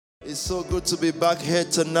It's so good to be back here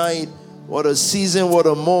tonight. What a season, what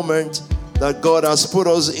a moment that God has put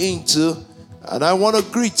us into. And I want to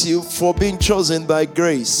greet you for being chosen by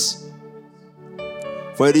grace.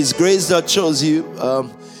 For it is grace that chose you.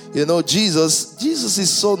 Jesus is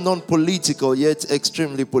so non-political, yet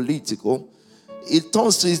extremely political. He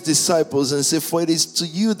turns to his disciples and says, for it is to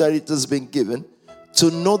you that it has been given to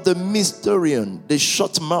know the mysterion, the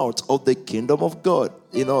shut mouth of the kingdom of God.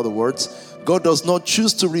 In other words, God does not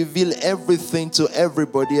choose to reveal everything to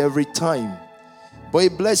everybody every time. But he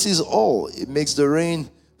blesses all. It makes the rain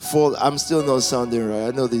fall. I'm still not sounding right.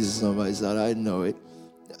 I know this is not my side. I know it.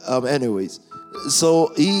 Anyways,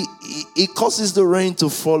 so he causes the rain to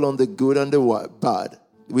fall on the good and the bad,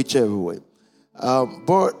 whichever way.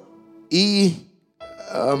 But it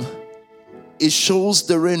shows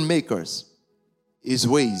the rainmakers his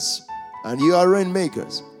ways. And you are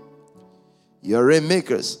rainmakers. You are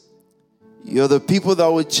rainmakers. You are the people that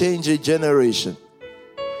will change a generation.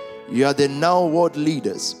 You are the now world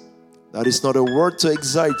leaders. That is not a word to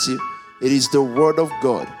excite you. It is the word of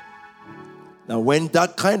God. Now, when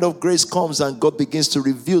that kind of grace comes and God begins to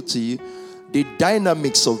reveal to you the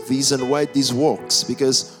dynamics of this and why this works,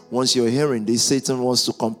 because once you're hearing this, Satan wants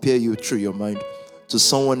to compare you through your mind to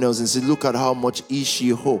someone else and say, look at how much she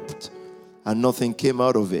hoped and nothing came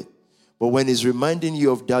out of it. But when he's reminding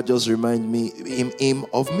you of that, just remind him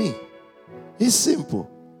of me. It's simple.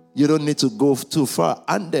 You don't need to go too far.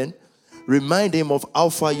 And then remind him of how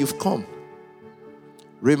far you've come.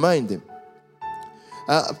 Remind him.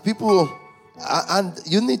 And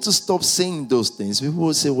you need to stop saying those things. People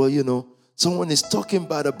will say, well, someone is talking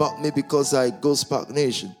bad about me because I go Spark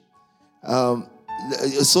Nation.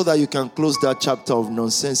 So that you can close that chapter of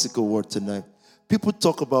nonsensical word tonight. People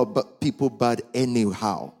talk about people bad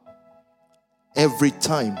anyhow. Every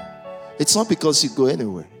time. It's not because you go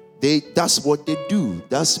anywhere. That's what they do.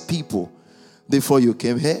 That's people. Before you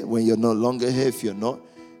came here, when you're no longer here, if you're not,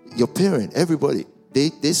 your parent, everybody,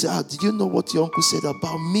 they say, did you know what your uncle said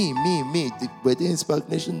about me? Were they in Spark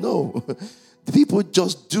Nation? No. The people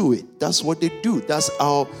just do it. That's what they do. That's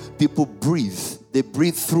how people breathe. They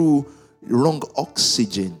breathe through wrong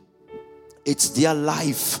oxygen. It's their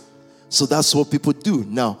life. So that's what people do.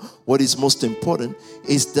 Now, what is most important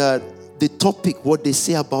is that the topic, what they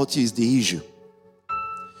say about you, is the issue.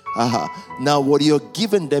 Now, what you're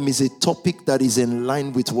giving them is a topic that is in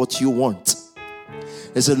line with what you want.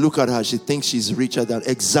 They say, look at her. She thinks she's richer than...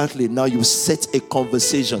 Exactly. Now you set a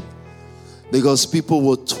conversation. Because people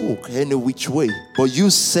will talk any which way. But you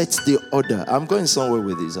set the order. I'm going somewhere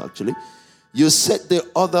with this, actually. You set the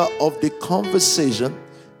order of the conversation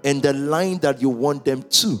and the line that you want them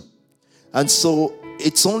to. And so,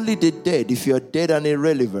 it's only the dead, if you're dead and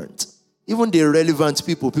irrelevant. Even the irrelevant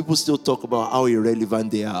people still talk about how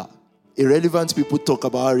irrelevant they are. Irrelevant people talk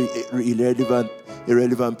about how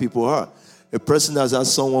irrelevant people are. A person has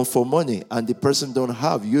asked someone for money and the person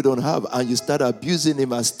you don't have, and you start abusing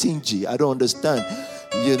him as stingy. I don't understand.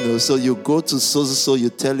 So you go to so you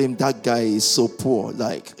tell him that guy is so poor.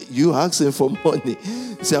 Like, you ask him for money.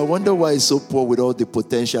 Say, I wonder why he's so poor with all the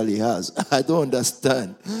potential he has. I don't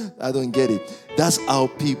understand. I don't get it. That's how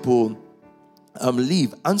people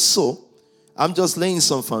live. And so, I'm just laying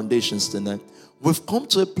some foundations tonight. We've come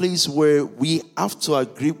to a place where we have to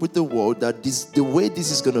agree with the world that the way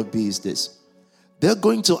this is going to be is this. They're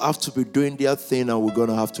going to have to be doing their thing and we're going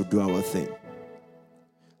to have to do our thing.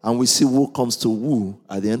 And we see who comes to who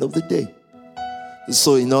at the end of the day.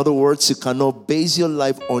 So in other words, you cannot base your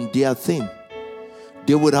life on their thing.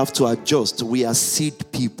 They would have to adjust. We are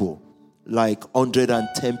seed people, like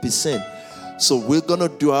 110%. So we're going to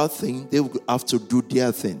do our thing. They will have to do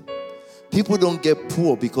their thing. People don't get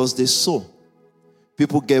poor because they sow.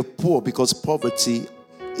 People get poor because poverty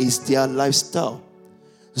is their lifestyle.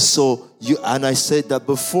 So and I said that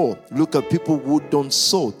before. Look at people who don't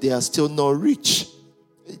sow. They are still not rich.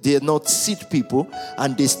 They are not seed people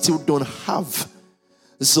and they still don't have.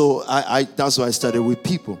 So that's why I started with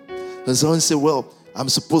people. And someone said, well, I'm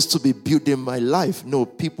supposed to be building my life. No,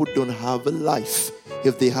 people don't have a life.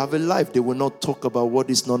 If they have a life, they will not talk about what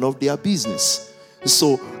is none of their business.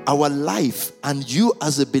 So our life, and you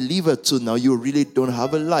as a believer too, now you really don't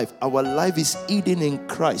have a life. Our life is hidden in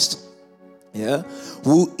Christ,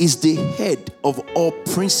 who is the head of all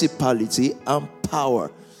principality and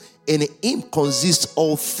power. In him consists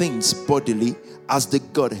all things bodily as the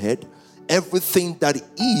Godhead. Everything that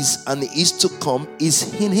is and is to come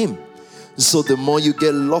is in him. So the more you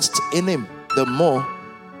get lost in him, the more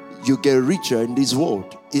you get richer in this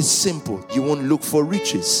world. It's simple. You won't look for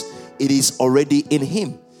riches. It is already in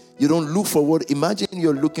him. You don't look for what. Imagine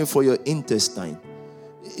you're looking for your intestine.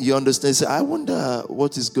 You understand? Say, I wonder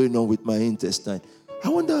what is going on with my intestine. I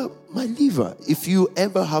wonder my liver. If you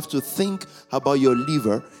ever have to think about your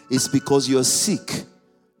liver, it's because you're sick.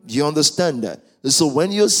 You understand that? So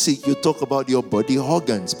when you're sick, you talk about your body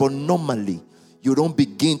organs. But normally, you don't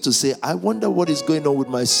begin to say, I wonder what is going on with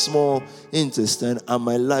my small intestine and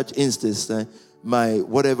my large intestine, my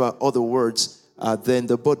whatever other words are there in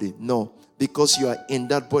the body. No, because you are in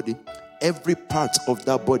that body, every part of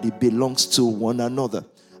that body belongs to one another.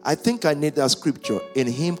 I think I need that scripture. In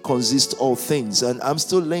him consist all things. And I'm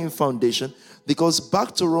still laying foundation because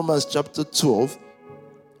back to Romans chapter 12,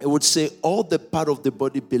 it would say all the part of the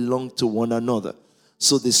body belong to one another.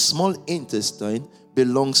 So the small intestine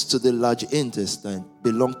belongs to the large intestine,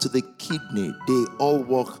 belong to the kidney. They all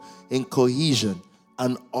work in cohesion.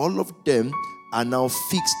 And all of them are now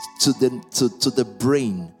fixed to the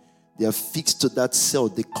brain. They are fixed to that cell,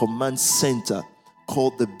 the command center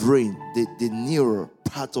called the brain, the neural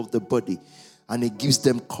part of the body. And it gives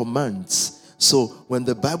them commands. So when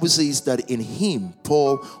the Bible says that in him,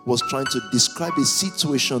 Paul was trying to describe a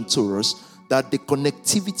situation to us that the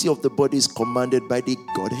connectivity of the body is commanded by the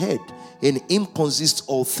Godhead. In him consists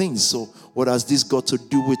all things. So what has this got to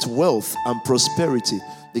do with wealth and prosperity?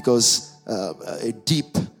 Because a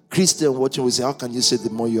deep Christian watching will say, how can you say the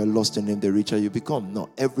more you are lost in him, the richer you become? No,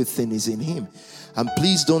 everything is in him. And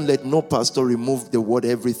please don't let no pastor remove the word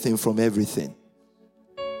everything from everything.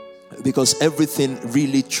 Because everything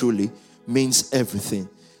really, truly means everything.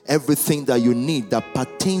 Everything that you need that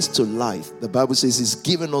pertains to life. The Bible says he's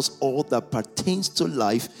given us all that pertains to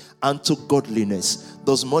life and to godliness.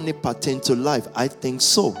 Does money pertain to life? I think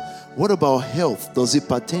so. What about health? Does it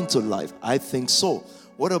pertain to life? I think so.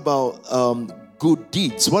 What about good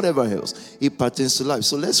deeds? Whatever else, it pertains to life.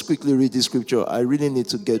 So let's quickly read this scripture. I really need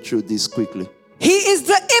to get through this quickly. He is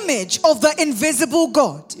the image of the invisible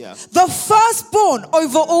God, Yeah. the firstborn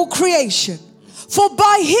over all creation. For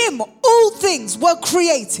by him all things were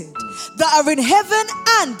created, that are in heaven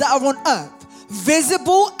and that are on earth,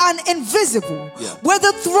 visible and invisible, Yeah.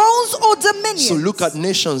 whether thrones or dominions. So look at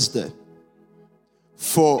nations there.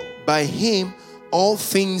 For by him all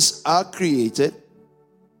things are created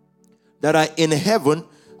that are in heaven,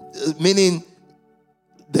 meaning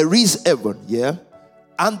there is heaven, yeah,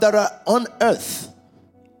 and that are on earth,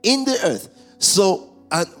 in the earth. So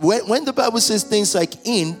when the Bible says things like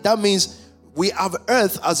in, that means we have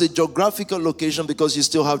earth as a geographical location because you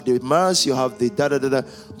still have the Mars, you have the da-da-da-da.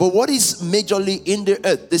 But what is majorly in the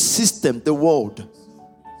earth? The system, the world.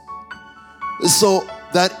 So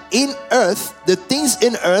that in earth, the things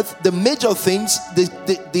in earth, the major things,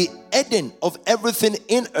 the Eden of everything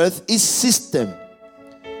in earth is system.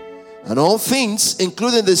 And all things,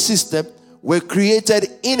 including the system, were created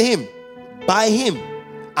in him, by him,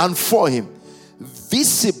 and for him.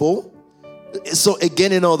 Visible. So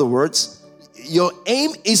again, in other words, your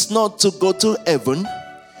aim is not to go to heaven.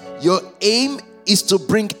 Your aim is to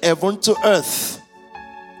bring heaven to earth.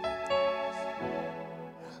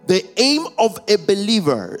 The aim of a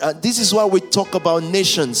believer, and this is why we talk about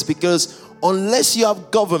nations, because unless you have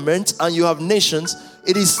government and you have nations,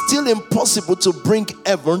 it is still impossible to bring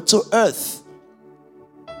heaven to earth.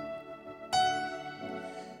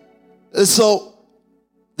 So,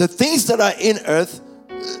 the things that are in earth,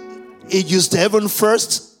 it used heaven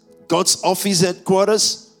first, God's office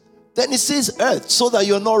headquarters. Then it says earth, so that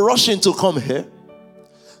you're not rushing to come here.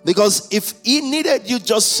 Because if he needed you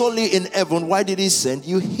just solely in heaven, why did he send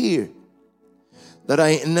you here? That are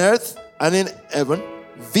in earth and in heaven,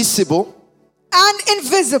 visible and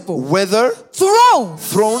invisible. Whether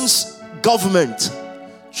thrones, government.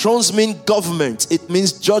 Thrones mean government. It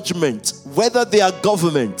means judgment. Whether they are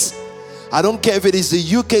government. I don't care if it is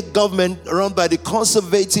the UK government run by the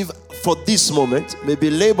Conservative for this moment, maybe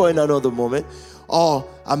Labour in another moment, or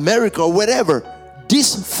America or whatever.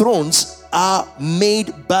 These thrones are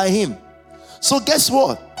made by him. So guess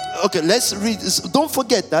what? Okay, let's read this. Don't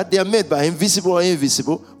forget that they are made by him, visible or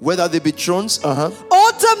invisible, whether they be thrones or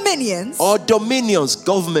dominions,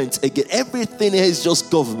 government. Again, everything here is just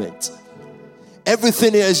government.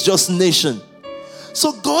 Everything here is just nation.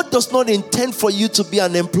 So God does not intend for you to be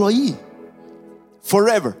an employee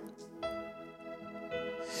forever.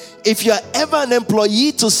 If you are ever an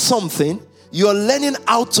employee to something, you are learning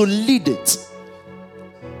how to lead it.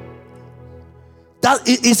 That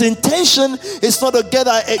his intention is not to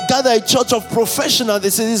gather a church of professionals.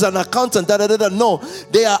 They say this is an accountant. No,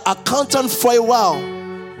 they are accountant for a while.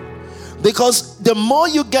 Because the more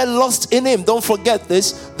you get lost in him, don't forget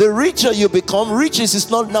this, the richer you become. Riches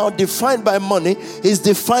is not now defined by money, it's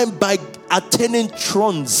defined by attaining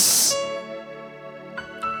thrones.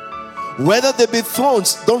 Whether they be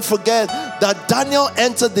thrones, don't forget that Daniel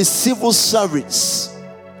entered the civil service.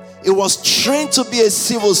 He was trained to be a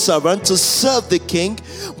civil servant to serve the king,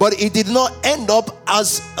 but he did not end up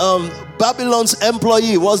as Babylon's employee.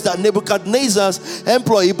 He was that Nebuchadnezzar's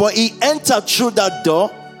employee, but he entered through that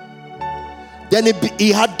door. Then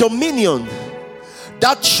he had dominion.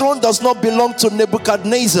 That throne does not belong to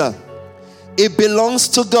Nebuchadnezzar. It belongs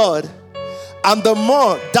to God. And the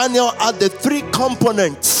more Daniel had the three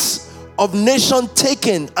components of nation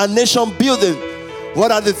taking and nation building.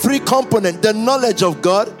 What are the three components? The knowledge of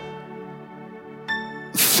God,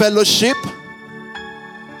 fellowship.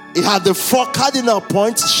 He had the four cardinal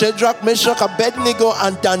points: Shadrach, Meshach, Abednego,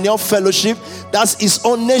 and Daniel. Fellowship. That's his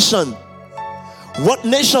own nation. What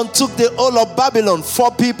nation took the whole of Babylon?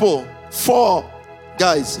 4 people. 4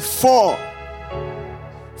 guys. 4.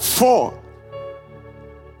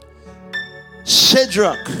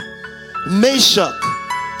 Shadrach, Meshach,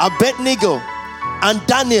 Abednego, and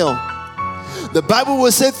Daniel. The Bible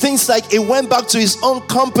will say things like, it went back to his own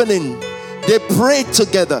company. They prayed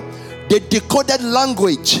together. They decoded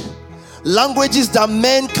languages that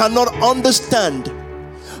men cannot understand.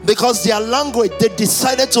 Because their language, they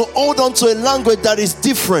decided to hold on to a language that is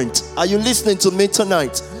different. Are you listening to me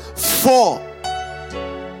tonight? 4.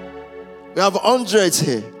 We have hundreds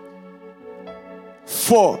here.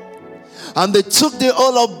 4. And they took the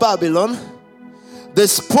whole of Babylon. They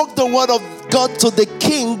spoke the word of God to the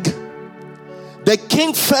king. The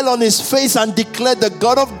king fell on his face and declared the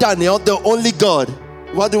God of Daniel, the only God.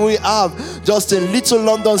 What do we have? Just in little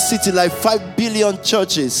London city, like 5 billion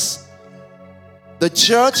churches. The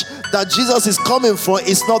church that Jesus is coming for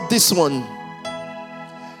is not this one.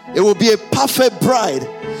 It will be a perfect bride.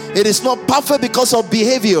 It is not perfect because of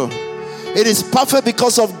behavior. It is perfect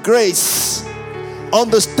because of grace.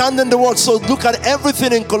 Understanding the word. So look at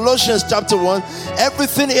everything in Colossians chapter 1.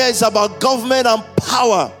 Everything here is about government and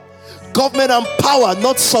power. Government and power,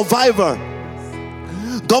 not survivor.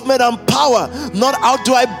 Government and power, not how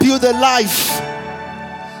do I build a life.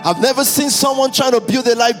 I've never seen someone trying to build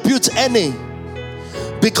a life built any.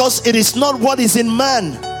 Because it is not what is in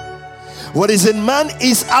man. What is in man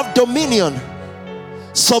is have dominion.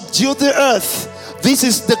 Subdue the earth. This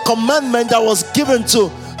is the commandment that was given to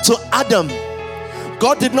Adam.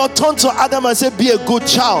 God did not turn to Adam and say, be a good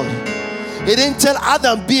child. He didn't tell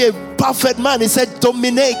Adam, be a perfect man. He said,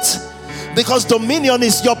 dominate. Because dominion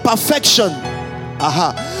is your perfection.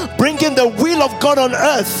 Bringing the will of God on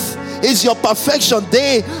earth is your perfection.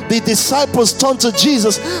 The disciples turned to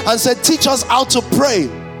Jesus and said, teach us how to pray.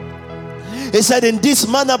 He said, in this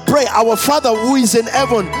manner pray, our Father who is in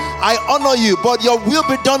heaven, I honor you, but your will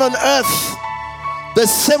be done on earth the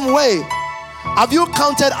same way. Have you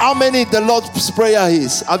counted how many the Lord's Prayer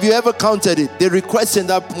is? Have you ever counted it? The request in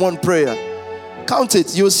that one prayer. Count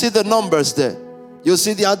it. You'll see the numbers there. You'll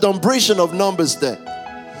see the adumbration of numbers there.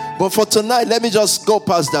 But for tonight, let me just go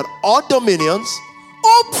past that. All dominions,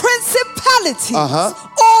 all principalities,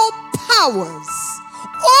 all powers,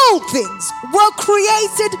 all things were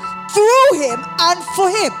created through him and for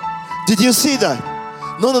him. Did you see that?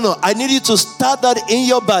 No. I need you to start that in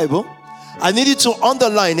your Bible. I need you to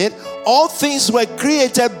underline it. All things were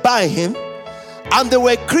created by him, and they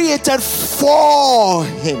were created for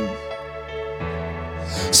him.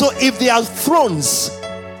 So if there are thrones,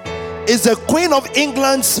 is the Queen of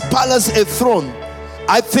England's palace a throne?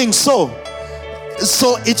 I think so.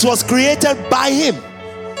 So it was created by him.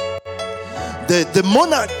 The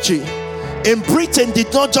monarchy in Britain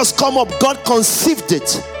did not just come up. God conceived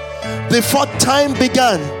it before time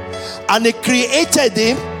began, and he created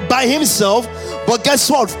him by himself. But guess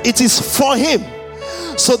what? It is for him.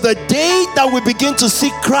 So the day that we begin to see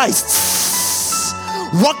Christ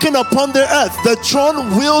walking upon the earth, the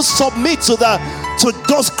throne will submit to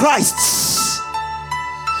those Christs.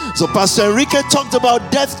 So Pastor Enrique talked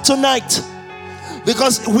about death tonight,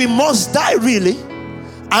 because we must die really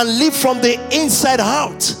and live from the inside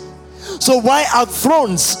out. So why are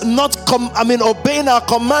thrones not obeying our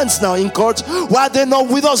commands now in court? Why are they not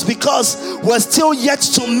with us? Because we're still yet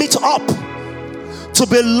to meet up, to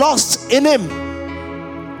be lost in him.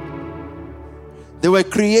 They were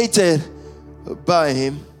created by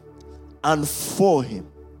him and for him.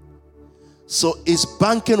 So is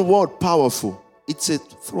banking word powerful? It's a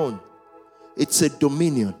throne. It's a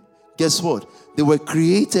dominion. Guess what? They were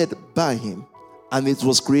created by him, and it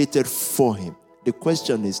was created for him. The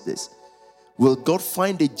question is this: will God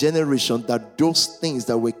find a generation that those things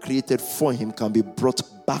that were created for him can be brought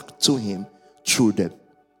back to him through them?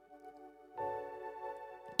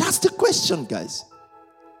 That's the question, guys.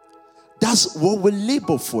 That's what we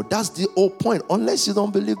labor for. That's the whole point. Unless you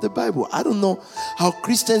don't believe the Bible. I don't know how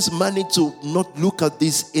Christians manage to not look at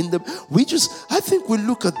this I think we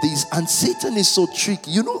look at this and Satan is so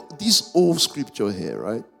tricky. You know, this old scripture here,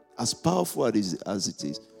 right? As powerful as it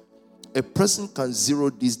is, a person can zero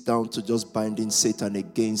this down to just binding Satan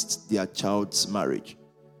against their child's marriage.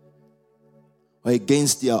 Or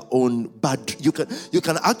against their own bad. You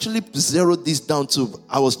can actually zero this down to,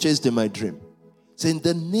 I was chased in my dream. So in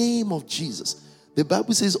the name of Jesus, the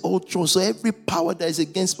Bible says all true. So every power that is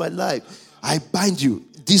against my life, I bind you.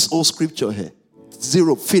 This old scripture here.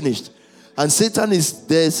 Zero, finished. And Satan is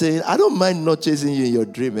there saying, I don't mind not chasing you in your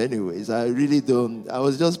dream anyways. I really don't. I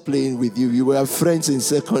was just playing with you. We were friends in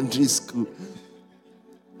secondary school.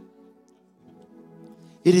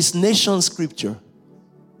 It is Nxtion scripture.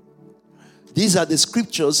 These are the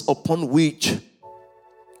scriptures upon which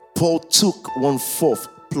Paul took 1/4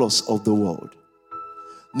 plus of the world.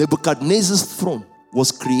 Nebuchadnezzar's throne was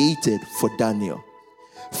created for Daniel.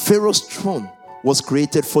 Pharaoh's throne was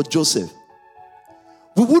created for Joseph.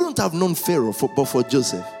 We wouldn't have known Pharaoh but for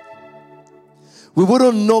Joseph. We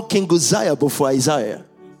wouldn't know King Uzziah but for Isaiah.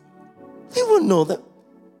 We wouldn't know that.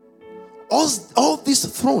 All these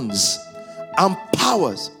thrones and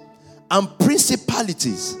powers and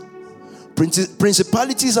principalities.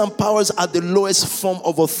 Principalities and powers are the lowest form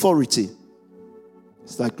of authority.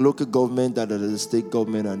 It's like local government, that is the state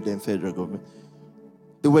government, and then federal government.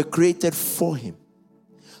 They were created for him.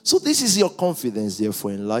 So this is your confidence,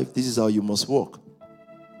 therefore, in life. This is how you must walk.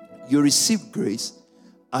 You receive grace,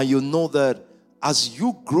 and you know that as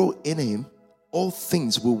you grow in him, all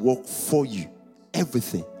things will work for you.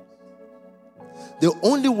 Everything. The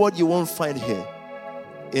only word you won't find here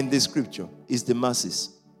in this scripture is the masses.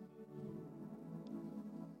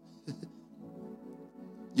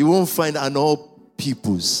 You won't find an all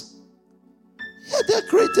peoples. Yeah, they're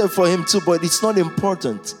created for him too, but it's not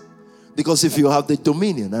important. Because if you have the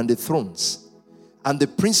dominion and the thrones and the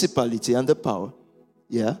principality and the power,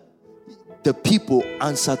 yeah, the people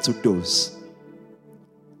answer to those.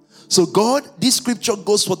 So God, this scripture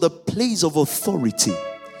goes for the place of authority.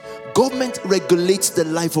 Government regulates the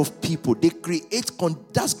life of people. They create,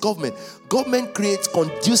 that's government. Government creates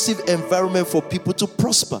conducive environment for people to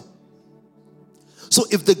prosper. So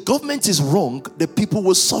if the government is wrong, the people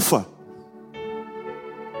will suffer.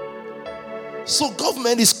 So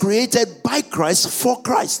government is created by Christ for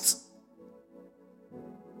Christ.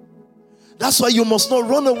 That's why you must not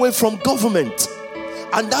run away from government.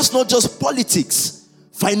 And that's not just politics.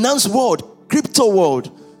 Finance world, crypto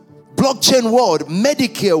world, blockchain world,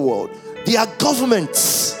 Medicare world. They are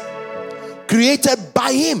governments created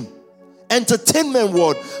by him. Entertainment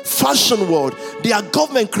world, fashion world. They are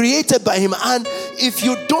government created by him. And if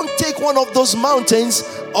you don't take one of those mountains,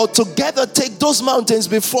 or together take those mountains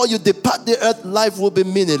before you depart the earth, life will be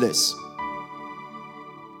meaningless.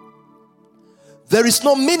 There is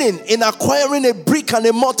no meaning in acquiring a brick and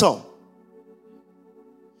a mortar.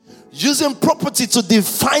 Using property to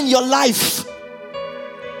define your life.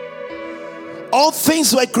 All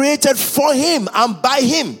things were created for him and by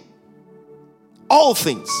him. All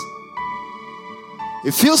things.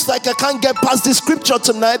 It feels like I can't get past this scripture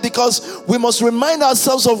tonight because we must remind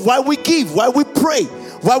ourselves of why we give, why we pray,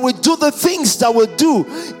 why we do the things that we do.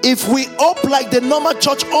 If we hope like the normal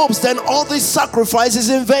church hopes, then all this sacrifice is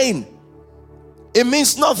in vain. It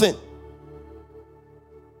means nothing.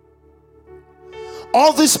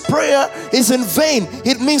 All this prayer is in vain.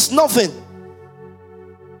 It means nothing.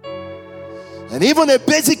 And even a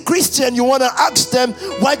basic Christian, you want to ask them,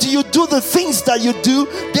 why do you do the things that you do?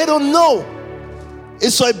 They don't know.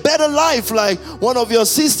 It's for a better life. Like one of your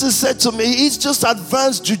sisters said to me, it's just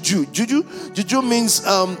advanced juju. Juju means,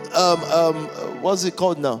 what's it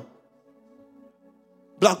called now?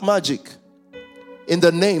 Black magic. In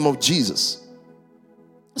the name of Jesus.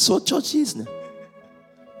 That's what church is now.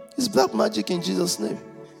 It's black magic in Jesus' name.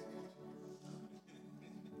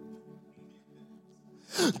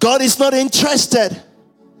 God is not interested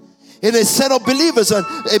in a set of believers, and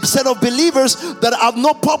a set of believers that have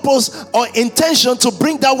no purpose or intention to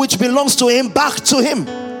bring that which belongs to him back to him.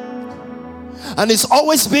 And it's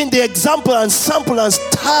always been the example and sample and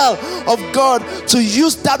style of God to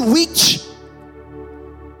use that which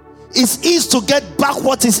is his to get back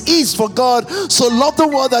what is his for God. So love the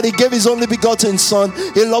world that he gave his only begotten son.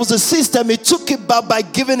 He loves the system. He took it back by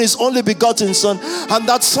giving his only begotten son. And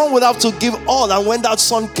that son would have to give all. And when that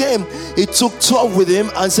son came, he took 12 with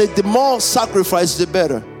him and said, the more sacrifice, the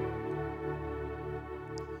better.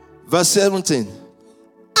 Verse 17.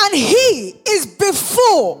 And he is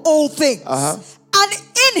before all things. And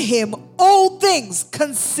in him all things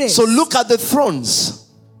consist. So look at the thrones.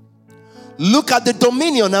 Look at the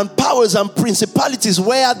dominion and powers and principalities.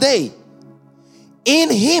 Where are they? In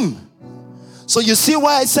him. So you see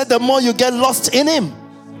why I said the more you get lost in him,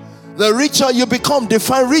 the richer you become.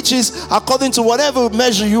 Define riches according to whatever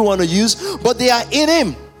measure you want to use, but they are in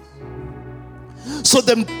him. So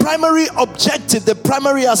the primary objective, the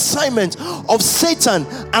primary assignment of Satan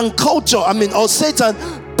and culture, or Satan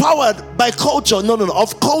powered by culture,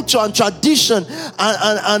 of culture and tradition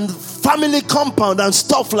and family compound and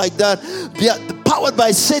stuff like that, they are powered by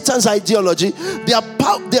Satan's ideology.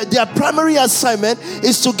 Their primary assignment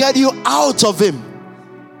is to get you out of him.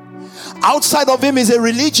 Outside of him is a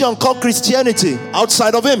religion called Christianity.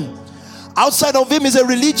 Outside of him is a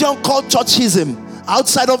religion called churchism.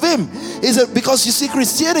 Outside of him is because you see,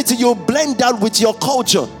 Christianity, you blend that with your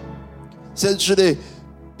culture. So today,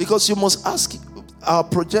 because you must ask our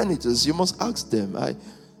progenitors, you must ask them.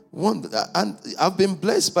 And I've been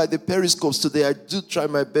blessed by the periscopes today. I do try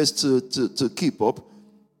my best to keep up.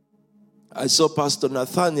 I saw Pastor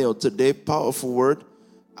Nathaniel today, powerful word.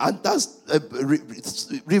 And that's a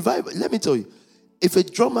revival. Let me tell you, if a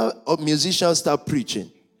drummer or musician start preaching,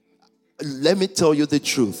 let me tell you the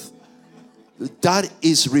truth. That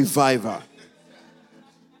is revival.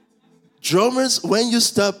 Drummers, when you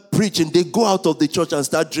start preaching, they go out of the church and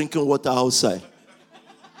start drinking water outside.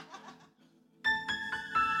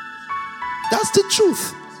 That's the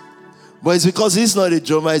truth. But it's because he's not a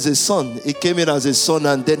drummer, he's a son. He came in as a son,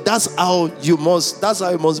 and then that's how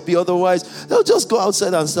it must be. Otherwise, they'll just go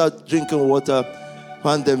outside and start drinking water,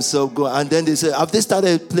 find themselves go. And then they say, have they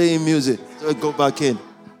started playing music? So they go back in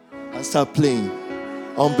and start playing.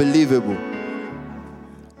 Unbelievable.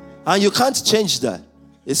 And you can't change that.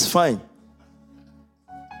 It's fine.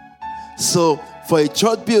 So for a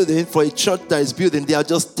church building, for a church that is building, they are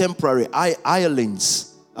just temporary.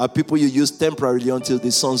 Islands are people you use temporarily until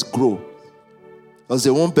the sons grow. Because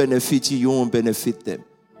they won't benefit you, you won't benefit them.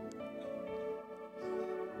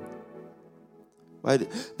 Right?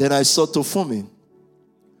 Then I saw Tofumi.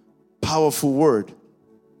 Powerful word.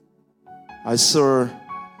 I saw,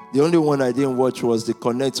 the only one I didn't watch was the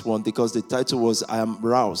Connect one because the title was I Am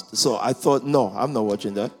Roused. So I thought, no, I'm not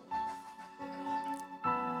watching that.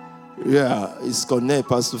 Yeah, it's Connect,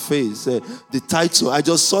 Pastor Faith. The title, I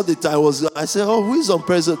just saw the title. I said, oh, who is on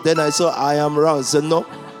president? Then I saw I Am Roused. I said, no,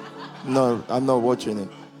 I'm not watching it.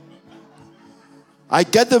 I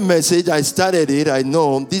get the message. I started it. I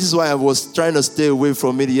know. This is why I was trying to stay away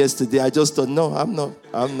from it yesterday. I just thought, no, I'm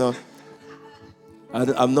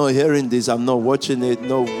not hearing this. I'm not watching it.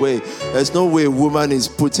 No way. There's no way a woman is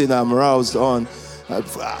putting I'm Roused on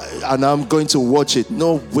and I'm going to watch it.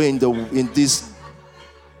 No way in this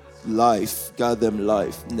life. Goddamn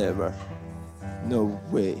life. Never. No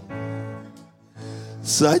way.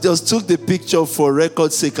 So I just took the picture for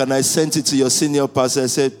record's sake and I sent it to your senior pastor. I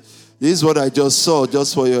said, this is what I just saw,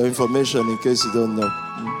 just for your information, in case you don't know.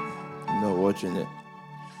 I'm not watching it.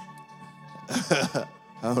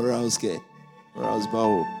 I'm Roused. Roused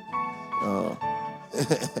Bawo. Oh.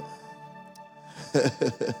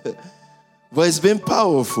 But it's been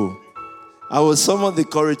powerful. I was summoned the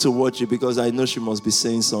courage to watch it because I know she must be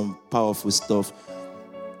saying some powerful stuff.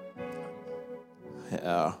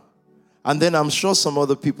 Yeah. And then I'm sure some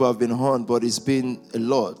other people have been on, but it's been a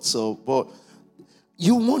lot. So, but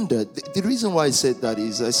you wonder, the reason why I said that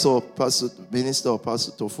is I saw Pastor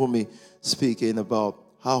Tofumi speaking about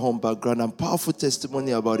her home background and powerful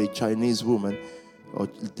testimony about a Chinese woman or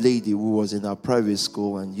lady who was in her private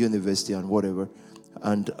school and university and whatever,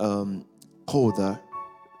 and called her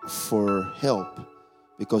for help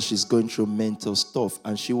because she's going through mental stuff.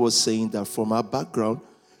 And she was saying that from her background,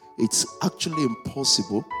 it's actually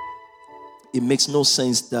impossible. It makes no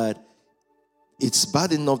sense that it's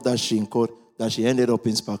bad enough that she ended up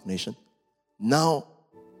in Spark Nation. Now,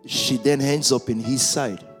 she then ends up in his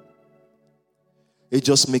side. It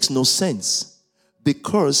just makes no sense.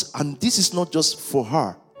 Because, and this is not just for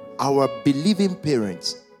her, our believing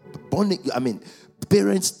parents,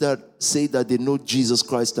 parents that say that they know Jesus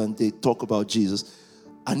Christ and they talk about Jesus,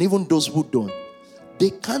 and even those who don't, they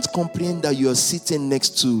can't comprehend that you are sitting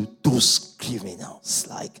next to those criminals,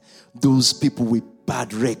 like those people with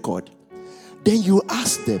bad record. Then you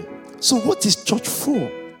ask them, so what is church for?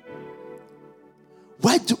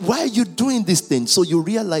 Why are you doing this thing? So you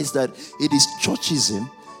realize that it is churchism.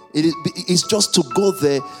 It's just to go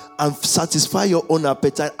there and satisfy your own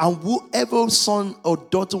appetite. And whoever son or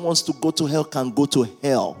daughter wants to go to hell can go to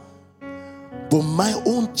hell. But my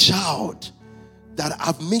own child, that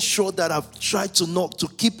I've made sure that I've tried to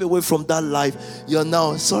keep away from that life, you're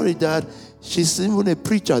now, sorry dad, she's even a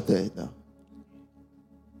preacher there now.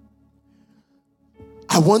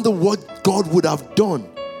 I wonder what God would have done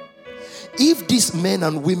If these men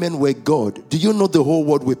and women were God, do you know the whole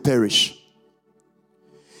world will perish?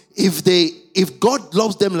 If God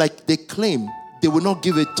loves them like they claim, they will not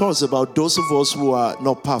give a toss about those of us who are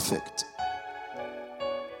not perfect.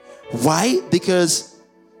 Why? Because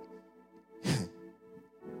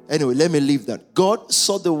anyway, let me leave that. God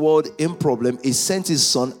saw the world in problem. He sent his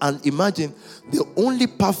son, and imagine the only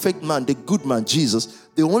perfect man, the good man, Jesus,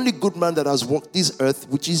 the only good man that has walked this earth,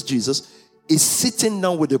 which is Jesus, is sitting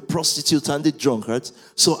down with the prostitutes and the drunkards.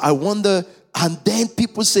 So I wonder, and then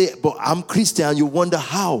people say, but I'm Christian, and you wonder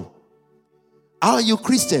how. How are you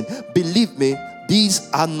Christian? Believe me, these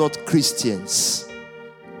are not Christians.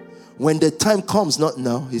 When the time comes, not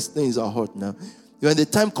now, his things are hot now. When the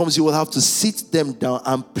time comes, you will have to sit them down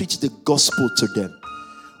and preach the gospel to them.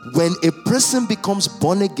 When a person becomes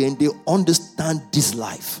born again, they understand this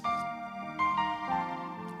life.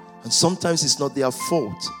 And sometimes it's not their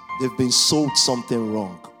fault. They've been sold something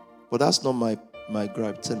wrong. But that's not my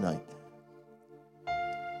gripe tonight.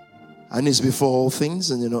 And it's before all things,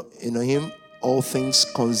 and in him, all things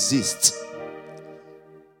consist.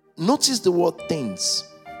 Notice the word things.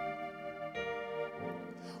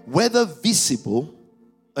 Whether visible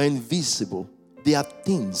or invisible, they are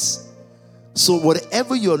things. So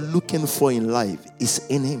whatever you're looking for in life is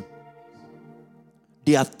in him.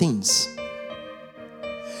 They are things.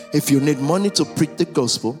 If you need money to preach the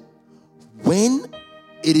gospel, when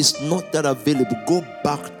it is not that available, go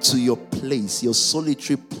back to your place, your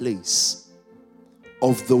solitary place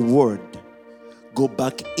of the word. Go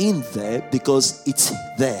back in there because it's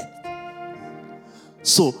there.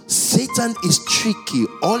 So Satan is tricky.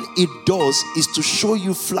 All it does is to show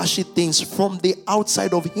you flashy things from the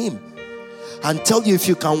outside of him and tell you if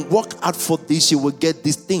you can work out for this, you will get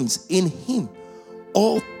these things. In him,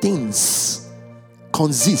 all things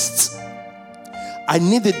consist. I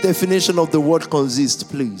need the definition of the word consist,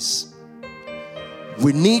 please.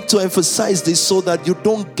 We need to emphasize this so that you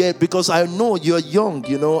don't get, because I know you're young,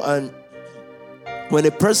 and when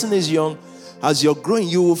a person is young, as you're growing,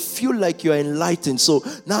 you will feel like you're enlightened. So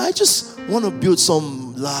now I just want to build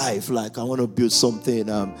some life. Like I want to build something.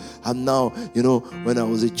 I'm now, when I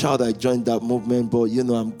was a child, I joined that movement. But,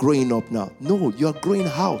 I'm growing up now. No, you're growing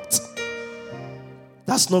out.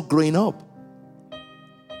 That's not growing up.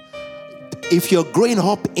 If you're growing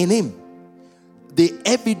up in him, the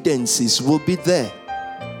evidences will be there.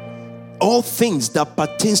 All things that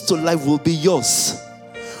pertains to life will be yours.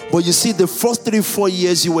 But you see, the first 3-4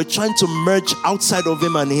 years, you were trying to merge outside of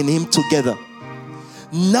him and in him together.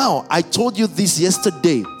 Now, I told you this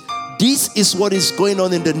yesterday. This is what is going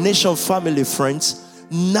on in the Nxtion family, friends.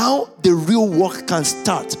 Now, the real work can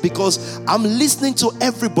start because I'm listening to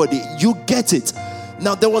everybody. You get it.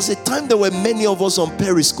 Now, there was a time there were many of us on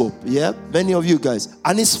Periscope. Yeah, many of you guys.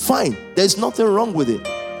 And it's fine. There's nothing wrong with it.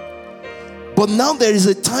 But now there is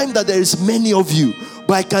a time that there is many of you.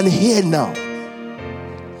 But I can hear now.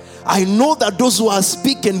 I know that those who are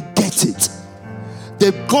speaking get it.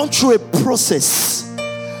 They've gone through a process.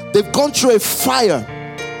 They've gone through a fire.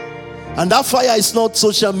 And that fire is not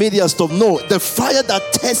social media stuff. No, the fire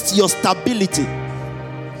that tests your stability.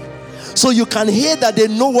 So you can hear that they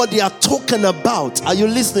know what they are talking about. Are you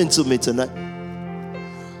listening to me tonight?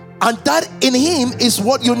 And that in him is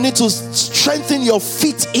what you need to strengthen your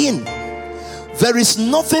feet in. There is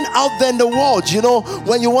nothing out there in the world,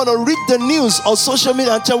 when you want to read the news or social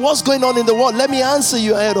media and tell what's going on in the world. Let me answer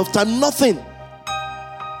you ahead of time. Nothing.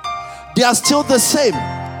 They are still the same.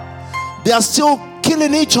 They are still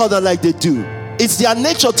killing each other like they do. It's their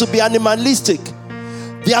nature to be animalistic.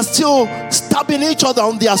 They are still stabbing each other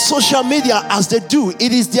on their social media as they do.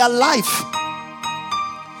 It is their life.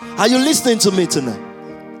 Are you listening to me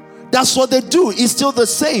tonight? That's what they do. It's still the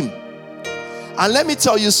same. And let me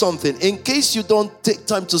tell you something. In case you don't take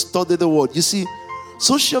time to study the word, you see,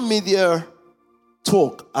 social media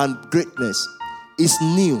talk and greatness is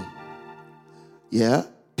new. Yeah?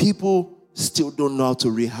 People still don't know how to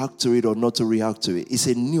react to it or not to react to it. It's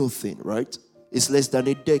a new thing, right? It's less than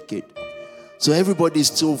a decade. So everybody is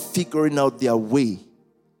still figuring out their way.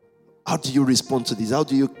 How do you respond to this? How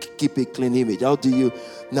do you keep a clean image?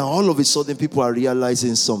 Now all of a sudden people are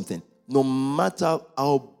realizing something. No matter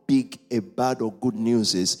how big a bad or good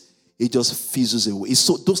news is, it just fizzles away.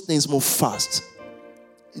 Those things move fast.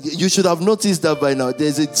 You should have noticed that by now.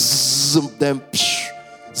 There's a zoom, then psh,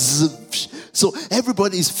 zoom, psh. So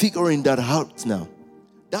everybody is figuring that out now.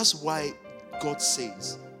 That's why God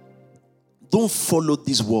says, don't follow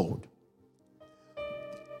this world.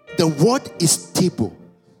 The word is stable.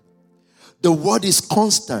 The word is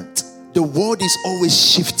constant. The word is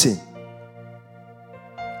always shifting.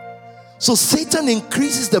 So Satan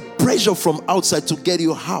increases the pressure from outside to get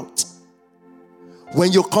you out.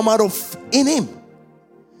 when you come out of in him.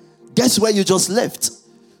 Guess where you just left?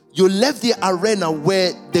 You left the arena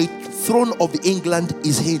where the throne of England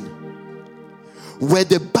is in, where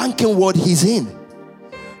the banking world is in.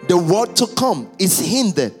 The world to come is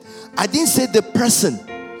in there. I didn't say the person.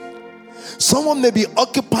 Someone may be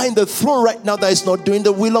occupying the throne right now that is not doing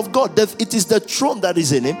the will of God. It is the throne that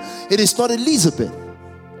is in him. It is not Elizabeth.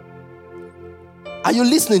 Are you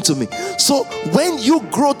listening to me? So when you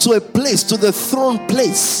grow to a place, to the throne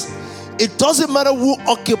place, it doesn't matter who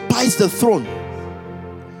occupies the throne.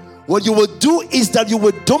 What you will do is that you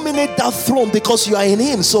will dominate that throne because you are in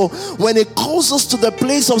him. So when it calls us to the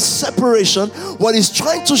place of separation, what he's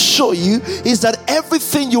trying to show you is that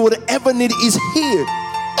everything you would ever need is here.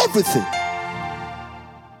 Everything.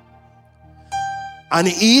 And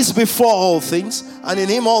he is before all things, and in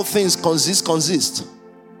him all things consist.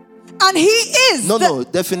 And he is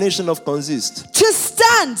definition of consist. To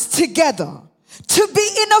stand together, to be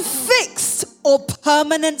in a fixed or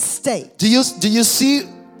permanent state. Do you see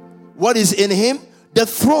what is in him? The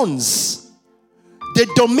thrones, the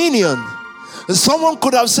dominion. Someone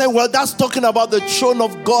could have said, well, that's talking about the throne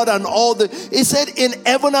of God and all the... He said in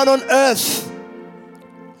heaven and on earth.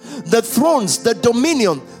 The thrones, the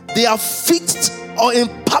dominion, they are fixed or in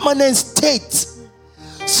permanent state.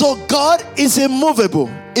 So God is immovable.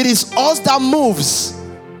 It is us that moves.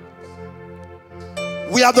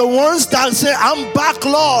 We are the ones that say, I'm back,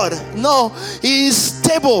 Lord. No, he is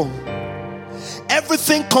stable.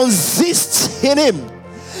 Everything consists in him.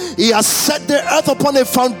 He has set the earth upon a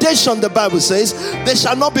foundation, the Bible says. They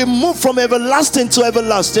shall not be moved from everlasting to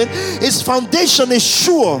everlasting. His foundation is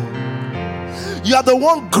sure. You are the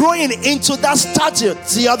one growing into that stature.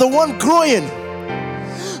 You are the one growing.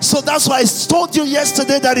 So that's why I told you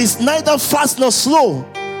yesterday that it's neither fast nor slow.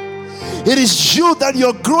 It is you that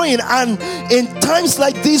you're growing. And in times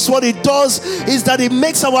like this, what it does is that it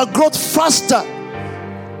makes our growth faster.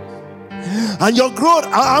 And your growth,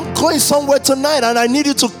 I'm going somewhere tonight, and I need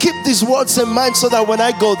you to keep these words in mind so that when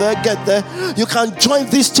I go there, get there, you can join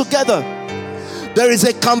this together. There is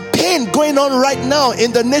a campaign going on right now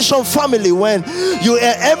in the Nxtion family when you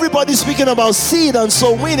hear everybody speaking about seed and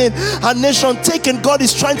so winning and nation taken. God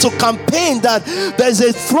is trying to campaign that there is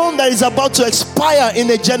a throne that is about to expire in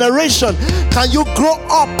a generation. Can you grow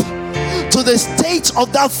up to the state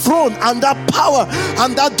of that throne and that power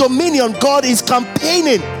and that dominion? God is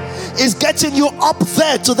campaigning, is getting you up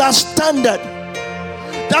there to that standard.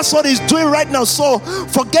 That's what he's doing right now. So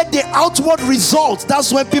forget the outward results.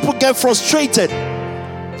 That's when people get frustrated.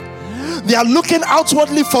 They are looking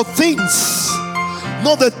outwardly for things.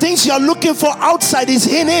 No, the things you are looking for outside is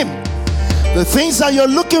in him. The things that you're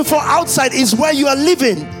looking for outside is where you are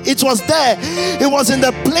living. It was there. It was in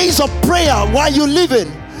the place of prayer while you living.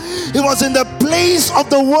 It was in the place of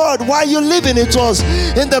the word while you living. It was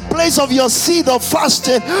in the place of your seed of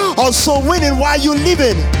fasting or so winning while you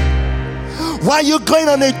living. While you're going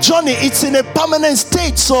on a journey, it's in a permanent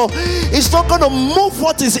state. So it's not going to move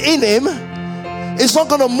what is in him. It's not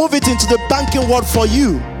going to move it into the banking world for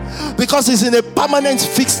you, because it's in a permanent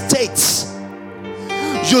fixed state.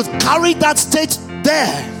 You carry that state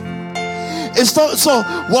there. It's not, so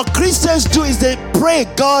what Christians do is they pray,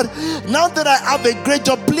 God, now that I have a great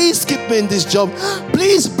job, please keep me in this job.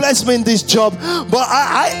 Please bless me in this job. But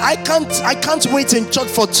I can't wait in church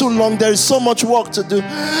for too long. There is so much work to do.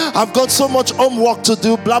 I've got so much homework to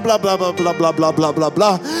do. Blah, blah, blah, blah, blah, blah, blah, blah, blah,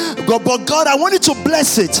 blah. But God, I want you to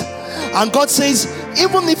bless it. And God says,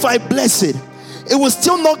 even if I bless it, it will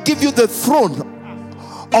still not give you the throne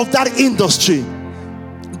of that industry.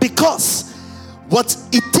 Because what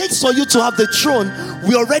it takes for you to have the throne,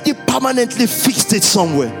 we already permanently fixed it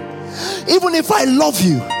somewhere. Even if I love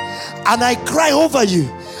you and I cry over you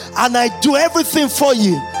and I do everything for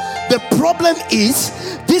you, the problem is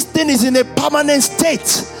this thing is in a permanent state.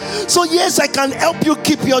 So yes, I can help you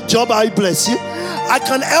keep your job. I bless you. I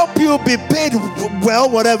can help you be paid well,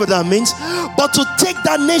 whatever that means. But to take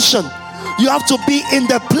that nation, you have to be in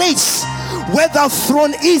the place where that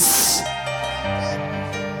throne is.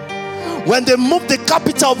 When they move the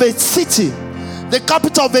capital of a city, the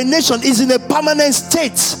capital of a nation is in a permanent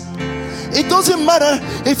state. It doesn't matter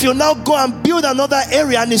if you now go and build another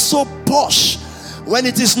area and it's so posh. When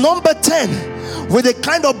it is number 10, with the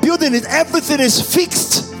kind of building, everything is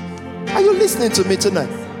fixed. Are you listening to me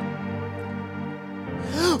tonight?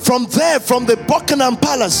 From there, from the Buckingham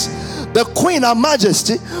Palace, the Queen, Her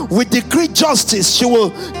Majesty, will decree justice. She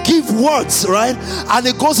will give words, right? And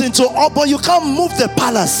it goes into, but you can't move the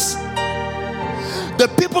palace. The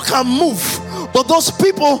people can move, but those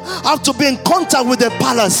people have to be in contact with the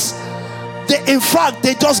palace. In fact,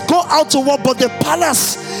 they just go out to work, but the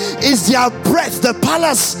palace is their breath. The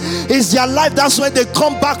palace is their life. That's where they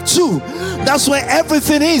come back to. That's where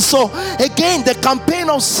everything is. So again, the campaign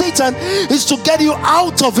of Satan is to get you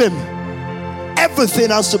out of him. Everything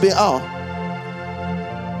has to be out.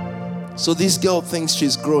 So this girl thinks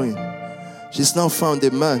she's growing. She's now found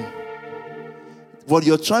a man. What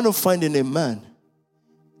you're trying to find in a man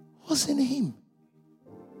was in him.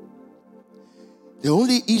 The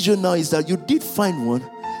only issue now is that you did find one,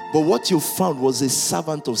 but what you found was a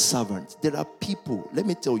servant of servants. There are people, let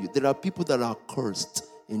me tell you, there are people that are cursed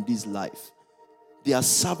in this life. They are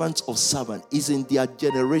servants of servants. It's in their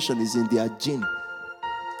generation, it's in their gene.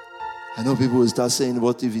 I know people will start saying,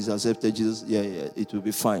 what if he's accepted Jesus? Yeah, it will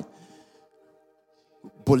be fine.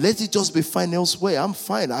 But let it just be fine elsewhere. I'm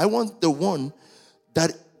fine. I want the one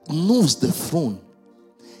that knows the throne.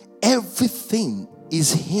 Everything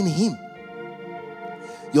is in him.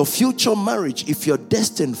 Your future marriage, if you're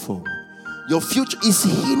destined for, your future is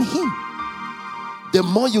in him. The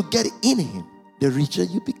more you get in him, the richer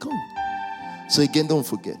you become. So again, don't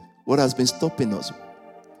forget, what has been stopping us,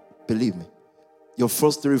 believe me, your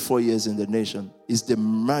first 3-4 years in the nation is the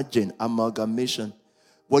merging, amalgamation.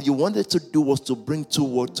 What you wanted to do was to bring two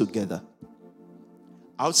worlds together.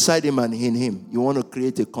 Outside him and in him, you want to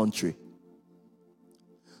create a country.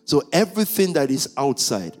 So everything that is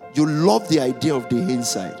outside, you love the idea of the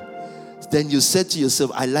inside. Then you said to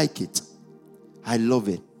yourself, I like it. I love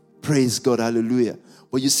it. Praise God, hallelujah.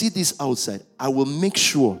 But you see this outside, I will make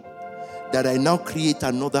sure that I now create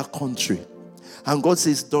another country. And God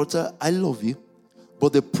says, daughter, I love you.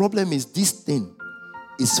 But the problem is this thing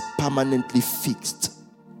is permanently fixed.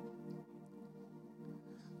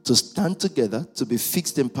 To stand together, to be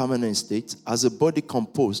fixed in permanent state, as a body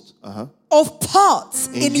composed of parts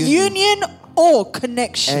in union or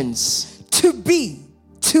connection. Ends. To be,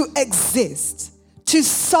 to exist, to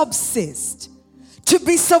subsist, to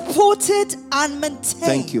be supported and maintained.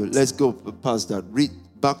 Thank you. Let's go past that. Read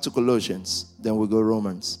back to Colossians, then we'll go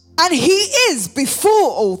Romans. And he is before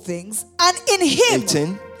all things, and in him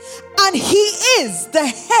 18. And he is the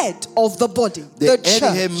head of the body, the church.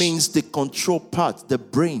 Head here means the control part, the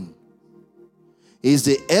brain. He is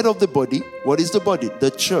the head of the body. What is the body?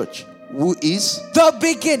 The church. Who is? The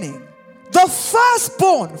beginning, the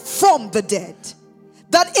firstborn from the dead,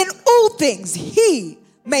 that in all things he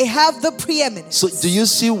may have the preeminence. So do you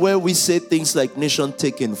see where we say things like nation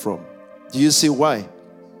taken from? Do you see why?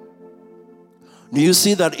 Do you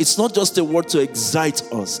see that it's not just a word to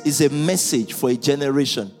excite us, it's a message for a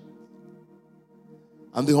generation.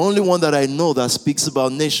 I'm the only one that I know that speaks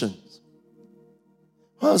about nations.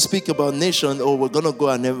 When I speak about nation, we're going to go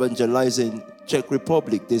and evangelize in Czech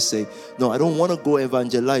Republic. They say, no, I don't want to go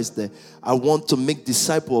evangelize there. I want to make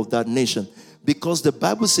disciples of that nation. Because the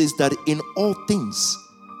Bible says that in all things,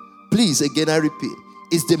 please, again I repeat,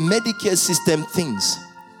 it's the Medicare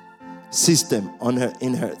system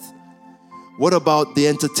in earth. What about the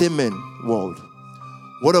entertainment world?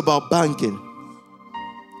 What about banking?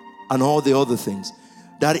 And all the other things.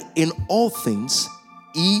 That in all things,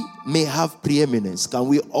 he may have preeminence. Can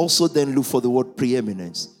we also then look for the word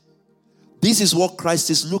preeminence? This is what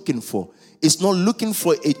Christ is looking for. It's not looking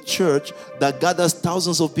for a church that gathers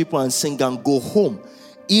thousands of people and sing and go home.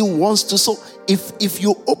 He wants to. So if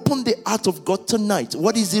you open the heart of God tonight,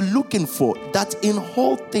 what is he looking for? That in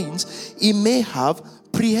all things, he may have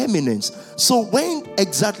preeminence. So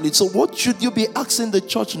what should you be asking the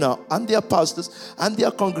church now and their pastors and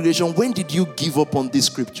their congregation? When did you give up on this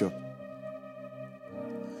scripture?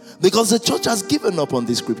 Because the church has given up on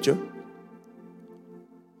this scripture.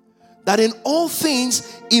 That in all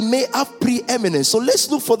things it may have preeminence. So let's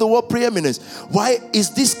look for the word preeminence. Why is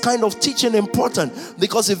this kind of teaching important?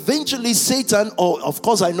 Because eventually Satan, of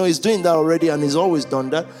course I know he's doing that already and he's always done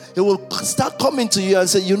that. He will start coming to you and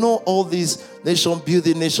say, you know, all these nation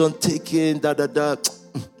building, nation taking,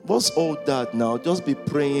 what's all that now? Just be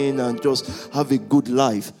praying and just have a good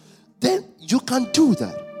life. Then you can do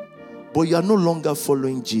that. But you are no longer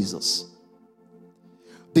following Jesus.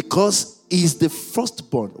 Because he is the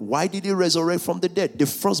firstborn. Why did he resurrect from the dead? The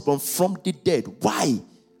firstborn from the dead. Why?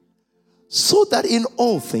 So that in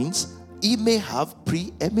all things, he may have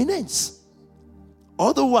preeminence.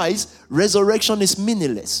 Otherwise, resurrection is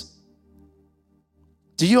meaningless.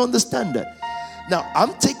 Do you understand that? Now,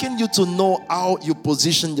 I'm taking you to know how you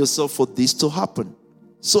position yourself for this to happen.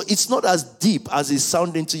 So it's not as deep as it's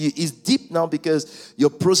sounding to you. It's deep now because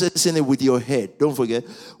you're processing it with your head. Don't forget,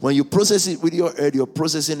 when you process it with your head, you're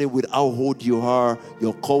processing it with how old you are,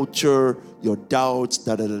 your culture, your doubts,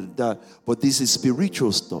 But this is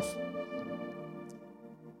spiritual stuff.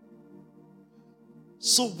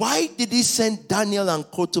 So why did he send Daniel and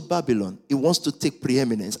Co to Babylon? He wants to take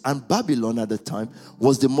preeminence. And Babylon at the time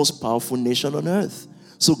was the most powerful nation on earth.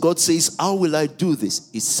 So God says, how will I do this?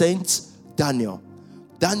 He sends Daniel.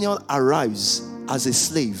 Daniel arrives as a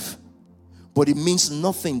slave. But it means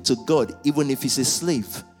nothing to God, even if he's a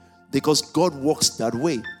slave. Because God works that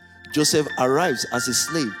way. Joseph arrives as a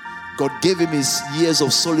slave. God gave him his years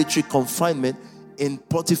of solitary confinement in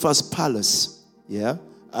Potiphar's palace. Yeah?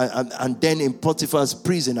 And then in Potiphar's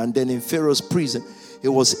prison, and then in Pharaoh's prison. He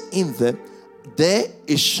was in there. There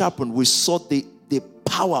it sharpened. We saw the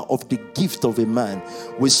power of the gift of a man.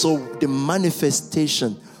 We saw the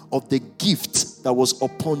manifestation of the gift that was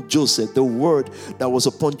upon Joseph, the word that was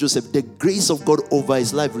upon Joseph, the grace of God over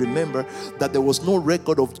his life. Remember that there was no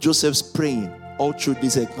record of Joseph's praying all through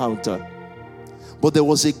this encounter. But there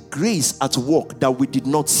was a grace at work that we did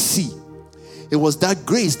not see. It was that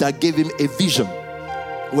grace that gave him a vision.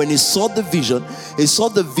 When he saw the vision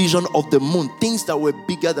of the moon, things that were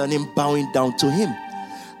bigger than him bowing down to him.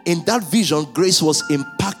 In that vision, grace was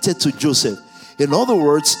impacted to Joseph. In other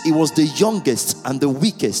words, he was the youngest and the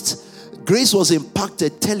weakest. Grace was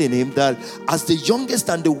impacted, telling him that as the youngest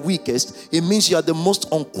and the weakest, it means you are the most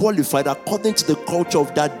unqualified according to the culture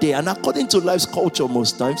of that day and according to life's culture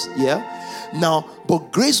most times. Yeah. Now,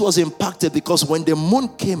 but grace was impacted because when the moon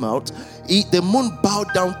came out, the moon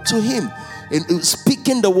bowed down to him. And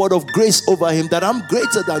speaking the word of grace over him, that I'm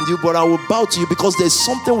greater than you, but I will bow to you because there's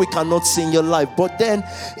something we cannot see in your life. But then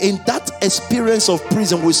in that experience of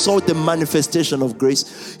prison, we saw the manifestation of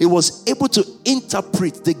grace. He was able to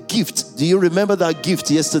interpret the gift. Do you remember that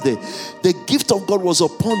gift yesterday? The gift of God was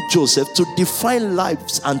upon Joseph to define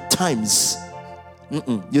lives and times.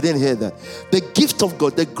 You didn't hear that. The gift of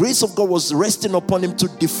God, the grace of God was resting upon him to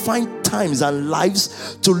define times and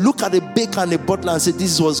lives, to look at a baker and a butler and say,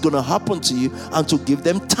 this is what's going to happen to you, and to give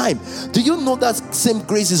them time. Do you know that same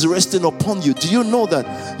grace is resting upon you? Do you know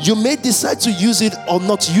that? You may decide to use it or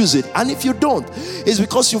not use it. And if you don't, it's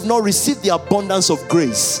because you've not received the abundance of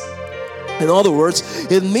grace. In other words,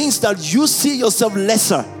 it means that you see yourself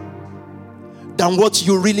lesser than what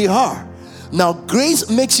you really are. Now, grace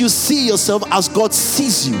makes you see yourself as God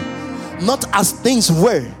sees you, not as things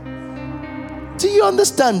were. Do you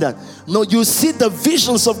understand that? No, you see the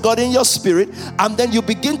visions of God in your spirit, and then you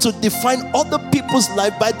begin to define other people's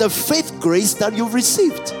life by the faith grace that you've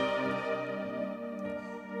received.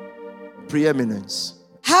 Preeminence.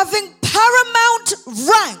 Having paramount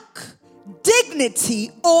rank,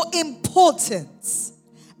 dignity, or importance,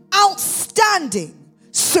 outstanding,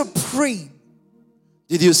 supreme.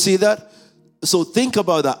 Did you see that? So think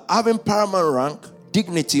about that. Having paramount rank,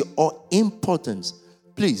 dignity, or importance.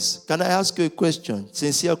 Please, can I ask you a question?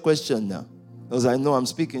 Sincere question now. Because I know I'm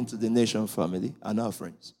speaking to the Nxtion family and our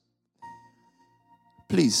friends.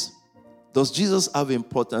 Please, does Jesus have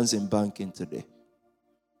importance in banking today?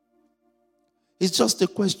 It's just a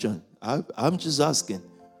question. I'm just asking.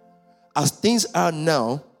 As things are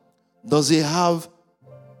now, does he have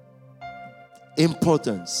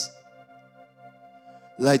importance?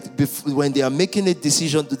 Like when they are making a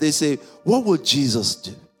decision, do they say, what would Jesus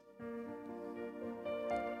do?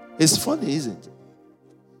 It's funny, isn't it?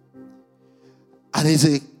 And it's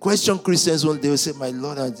a question Christians will, they will say, my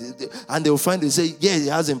Lord, and they will find, they say, yeah, it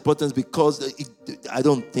has importance because I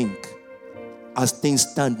don't think as things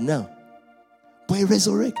stand now. But he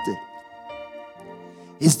resurrected.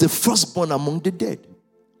 He's the firstborn among the dead.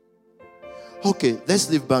 Okay,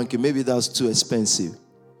 let's leave banking. Maybe that's too expensive.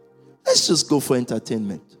 Let's just go for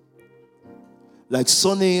entertainment. Like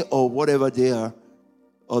Sony or whatever they are,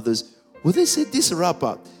 others. Would they say this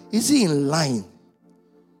rapper, is he in line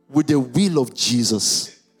with the will of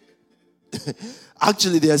Jesus?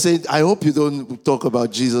 Actually, they are saying, I hope you don't talk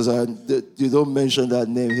about Jesus and you don't mention that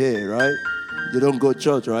name here, right? You don't go to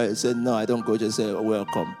church, right? I said, no, I don't go. Just say,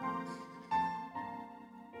 welcome.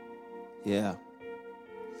 Yeah.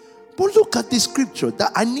 But look at this scripture.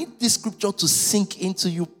 That I need this scripture to sink into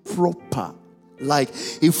you proper. Like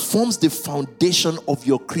it forms the foundation of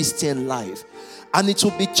your Christian life. And it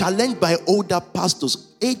will be challenged by older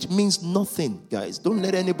pastors. Age means nothing, guys. Don't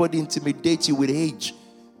let anybody intimidate you with age.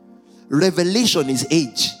 Revelation is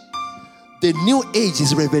age. The new age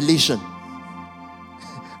is revelation.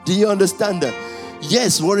 Do you understand that?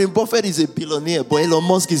 Yes, Warren Buffett is a billionaire, but Elon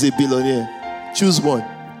Musk is a billionaire. Choose one.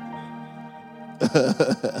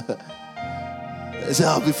 I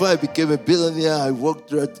said, before I became a billionaire, I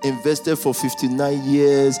invested for 59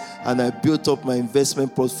 years, and I built up my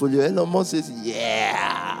investment portfolio. Elon Musk says,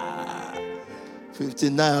 yeah,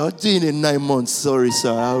 59. I'll do it in 9 months. Sorry,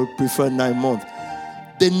 sir. I would prefer 9 months.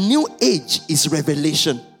 The new age is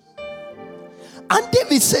revelation. And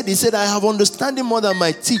David said, he said, I have understanding more than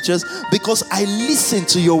my teachers because I listen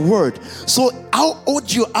to your word. So how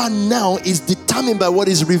old you are now is determined by what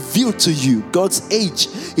is revealed to you. God's age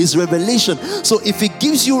is revelation. So if he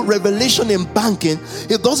gives you revelation in banking,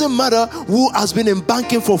 it doesn't matter who has been in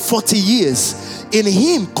banking for 40 years. In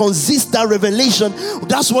him consists that revelation.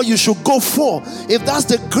 That's what you should go for. If that's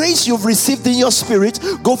the grace you've received in your spirit,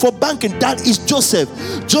 go for banking. That is Joseph.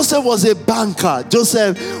 Joseph was a banker.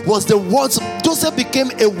 Joseph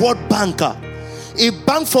became a world banker. He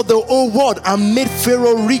banked for the whole world and made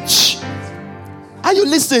Pharaoh rich. Are you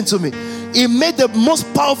listening to me? He made the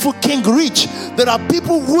most powerful king rich. There are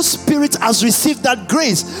people whose spirit has received that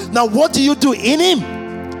grace. Now what do you do in him?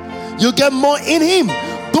 You get more in him.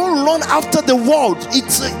 Don't run after the world.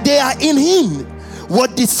 They are in him.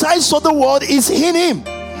 What decides for the world is in him.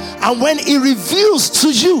 And when he reveals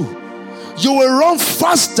to you, you will run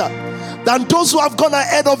faster than those who have gone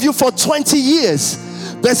ahead of you for 20 years.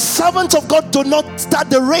 The servants of God do not start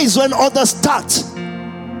the race when others start.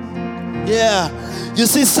 Yeah. You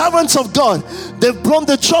see, servants of God, they've blown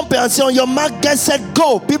the trumpet and say, on your mark, get set,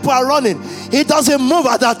 go. People are running. He doesn't move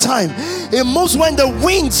at that time. He moves when the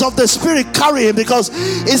wings of the Spirit carry him, because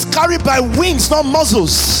it's carried by wings, not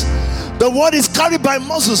muscles. The word is carried by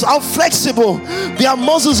muscles. How flexible their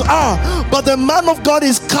muscles are. But the man of God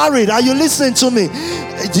is carried. Are you listening to me?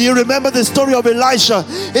 Do you remember the story of Elisha?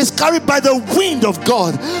 It's carried by the wind of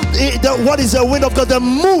God. What is the wind of God? The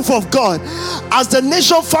move of God. As the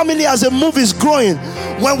nation family, as the move is growing,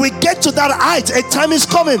 when we get to that height, a time is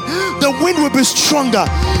coming. The wind will be stronger.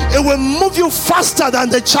 It will move you faster than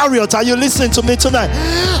the chariot. Are you listening to me tonight?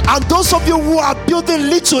 And those of you who are building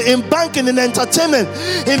little in banking, in entertainment,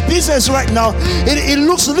 in business right now, it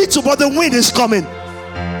looks little, but the wind is coming.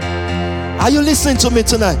 Are you listening to me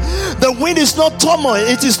tonight? The wind is not turmoil.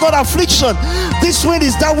 It is not affliction. This wind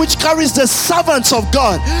is that which carries the servants of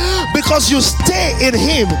God, because you stay in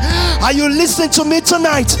him. Are you listening to me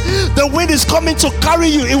tonight? The wind is coming to carry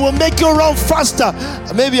you. It will make you run faster.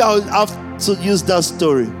 Maybe I'll have to use that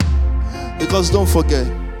story, because don't forget,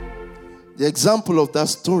 the example of that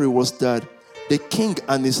story was that the king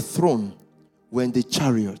and his throne were in the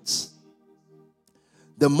chariots.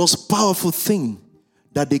 The most powerful thing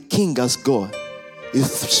that the king has got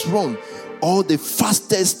is throne. All the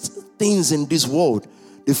fastest things in this world,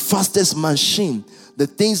 the fastest machine, the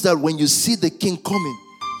things that when you see the king coming,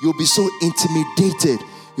 you'll be so intimidated.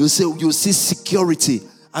 You'll see security,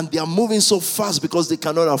 and they are moving so fast because they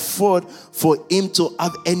cannot afford for him to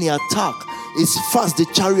have any attack. It's fast. The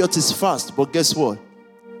chariot is fast. But guess what?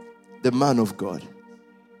 The man of God.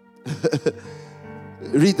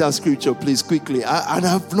 Read that scripture, please, quickly. And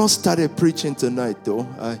I've not started preaching tonight, though.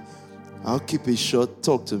 I'll keep it short.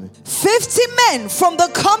 Talk to me. 50 men from the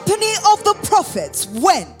company of the prophets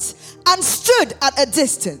went and stood at a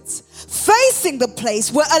distance, facing the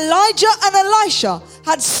place where Elijah and Elisha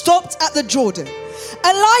had stopped at the Jordan.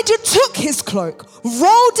 Elijah took his cloak,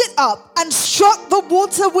 rolled it up, and struck the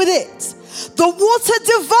water with it. The water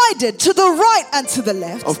divided to the right and to the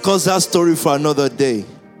left. Of course, that story for another day.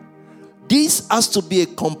 This has to be a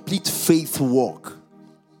complete faith walk.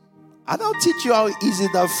 And I'll teach you how easy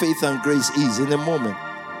that faith and grace is in a moment.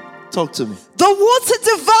 Talk to me. The water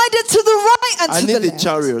divided to the right and to the left. I need the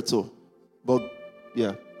chariot too. But,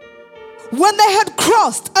 yeah. When they had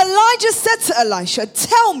crossed, Elijah said to Elisha,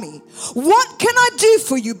 tell me, what can I do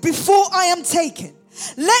for you before I am taken?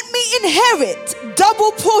 Let me inherit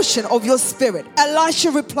double portion of your spirit. Elisha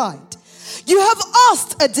replied, you have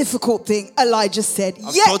asked a difficult thing, Elijah said.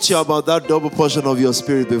 I've taught you about that double portion of your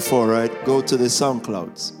spirit before, right? Go to the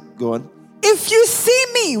SoundClouds. Go on. If you see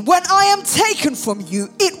me when I am taken from you,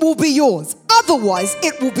 it will be yours. Otherwise,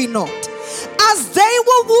 it will be not. As they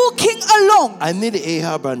were walking along. I need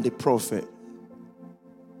Ahab and the prophet.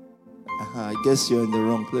 I guess you're in the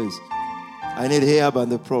wrong place. I need Ahab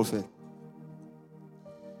and the prophet.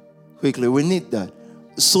 Quickly, we need that.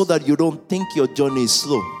 So that you don't think your journey is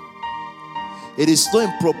slow. It is slow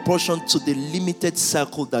in proportion to the limited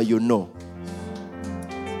circle that you know.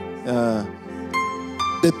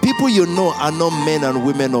 The people you know are not men and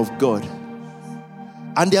women of God.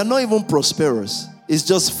 And they are not even prosperous. It's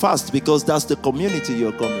just fast because that's the community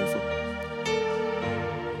you're coming from.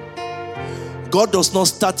 God does not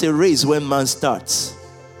start a race when man starts.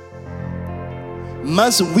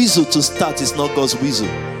 Man's whistle to start is not God's whistle.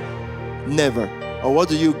 Never. Or what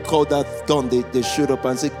do you call that gun? They shoot up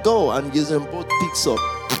and say, go, and using both picks up.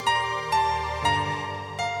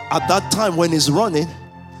 At that time when he's running,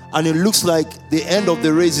 and it looks like the end of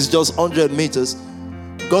the race is just 100 meters,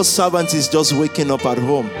 God's servant is just waking up at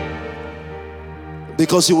home.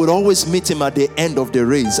 Because you would always meet him at the end of the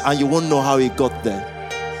race and you won't know how he got there.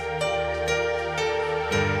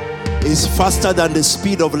 He's faster than the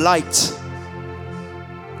speed of light.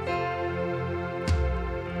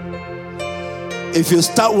 If you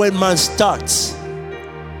start when man starts,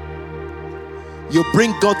 you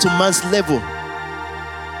bring God to man's level.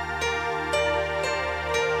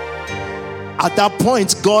 At that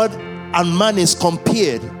point, God and man is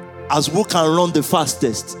compared as who can run the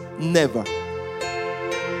fastest. Never.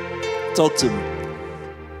 Talk to me.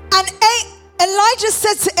 And Elijah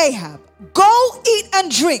said to Ahab, "Go eat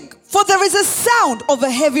and drink, for there is a sound of a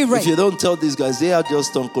heavy rain." If you don't tell these guys, they are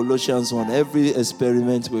just on Colossians 1. Every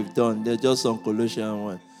experiment we've done, they're just on Colossians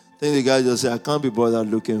 1. Then the guy just say, "I can't be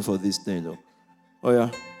bothered looking for this thing though." Oh yeah.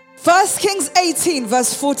 1 Kings 18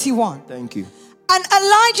 verse 41. Thank you. And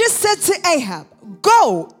Elijah said to Ahab,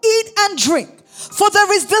 "Go eat and drink, for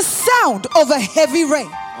there is the sound of a heavy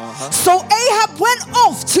rain." So Ahab went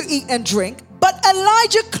off to eat and drink, but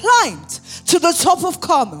Elijah climbed to the top of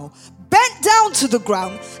Carmel, bent down to the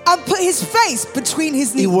ground, and put his face between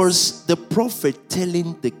his knees. It was the prophet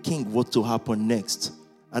telling the king what to happen next.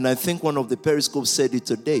 And I think one of the periscopes said it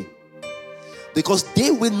today. Because they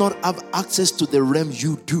will not have access to the realm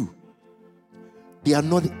you do. They are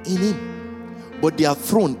not in him, but their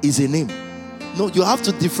throne is in him. No, you have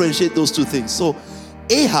to differentiate those two things. So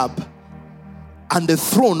Ahab and the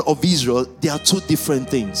throne of Israel, they are two different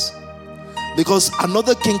things. Because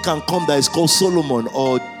another king can come that is called Solomon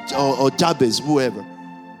or Jabez, whoever.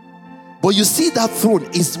 But you see, that throne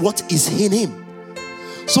is what is in him.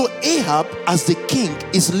 So Ahab, as the king,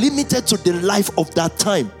 is limited to the life of that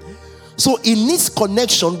time. So he needs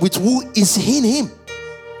connection with who is in him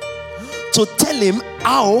to tell him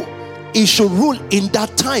how he should rule in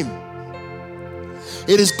that time.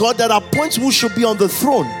 It is God that appoints who should be on the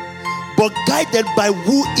throne, but guided by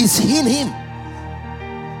who is in him.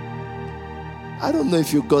 I don't know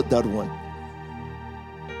if you got that one.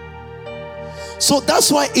 So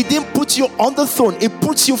that's why it didn't put you on the throne. It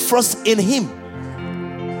puts you first in him.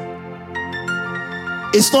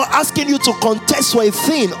 It's not asking you to contest for a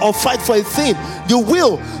thing or fight for a thing. You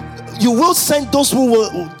will send those who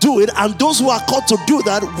will do it, and those who are called to do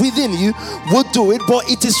that within you will do it, but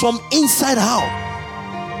it is from inside out.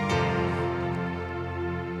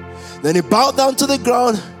 Then he bowed down to the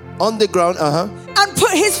ground, on the ground, and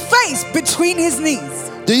put his face between his knees.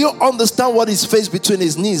 Do you understand what his face between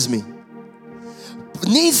his knees mean?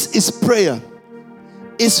 Knees is prayer.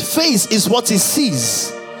 His face is what he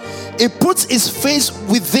sees. He puts his face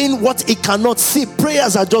within what he cannot see.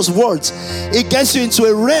 Prayers are just words. It gets you into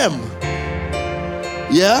a realm.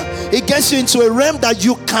 Yeah? It gets you into a realm that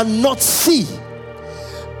you cannot see.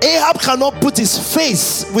 Ahab cannot put his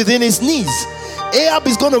face within his knees. Ahab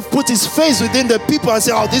is going to put his face within the people and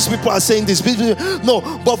say, "Oh, these people are saying this." No,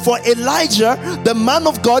 but for Elijah, the man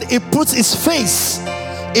of God, he puts his face.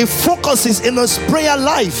 He focuses in his prayer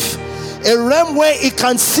life. A realm where he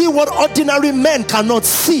can see what ordinary men cannot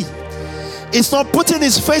see. It's not putting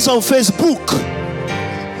his face on Facebook.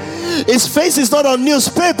 His face is not on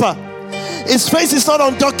newspaper. His face is not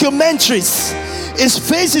on documentaries. His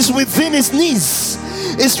face is within his knees.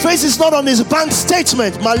 His face is not on his bank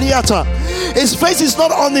statement, Maliata. His face is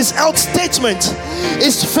not on his health statement.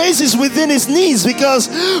 His face is within his knees, because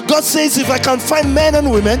God says, if I can find men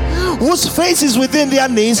and women whose face is within their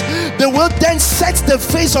knees, they will then set the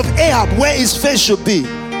face of Ahab where his face should be.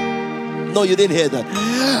 No, you didn't hear that.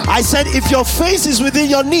 I said, if your face is within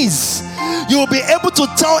your knees, you will be able to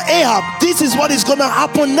tell Ahab, this is what is going to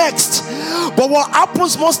happen next. But what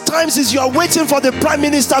happens most times is you are waiting for the prime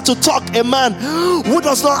minister to talk. A man who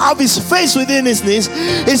does not have his face within his knees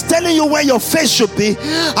is telling you where your face should be.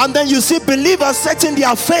 And then you see believers setting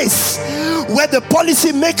their face where the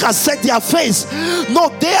policy makers set their face. No,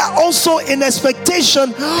 they are also in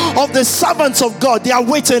expectation of the servants of God. They are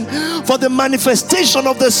waiting for the manifestation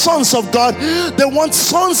of the sons of God. They want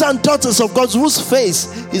sons and daughters of God whose face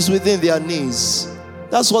is within their knees.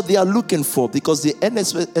 That's what they are looking for, because the end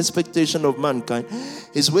expectation of mankind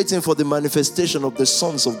is waiting for the manifestation of the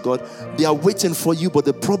sons of God. They are waiting for you, but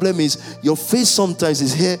the problem is your face sometimes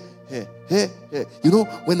is here. You know,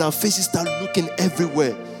 when our faces start looking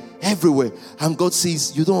everywhere, and God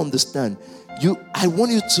says, you don't understand. I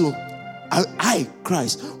want you to, I,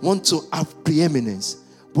 Christ, want to have preeminence,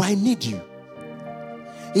 but I need you.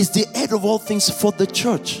 He's the head of all things for the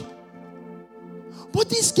church. But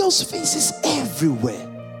this girl's face is everywhere.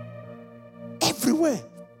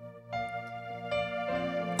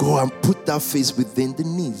 Go and put that face within the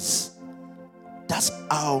knees. That's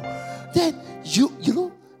how. Then you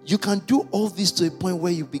know, you can do all this to a point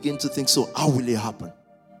where you begin to think, so how will it happen?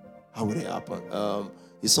 How would it happen?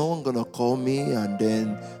 Is someone going to call me and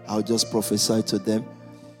then I'll just prophesy to them?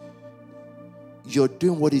 You're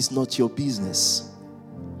doing what is not your business.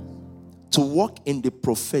 To walk in the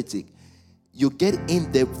prophetic, you get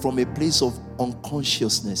in there from a place of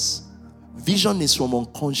unconsciousness. Vision is from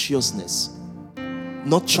unconsciousness.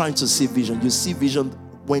 Not trying to see vision. You see vision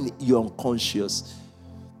when you're unconscious.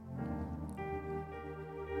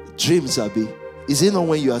 Dreams, Abi. Is it not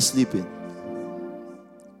when you are sleeping?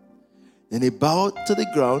 Then he bowed to the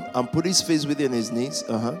ground and put his face within his knees.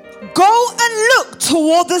 Go and look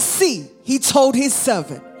toward the sea, he told his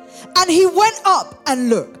servant. And he went up and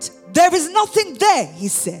looked. There is nothing there, he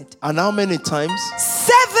said. And how many times?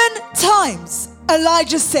 7 times.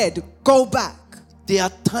 Elijah said, go back. There are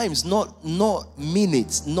times, not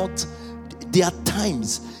minutes, there are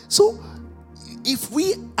times. So, if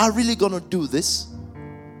we are really going to do this,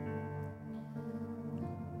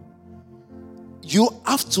 you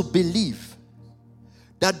have to believe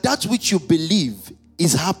that which you believe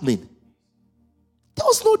is happening. There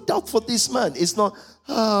was no doubt for this man. It's not.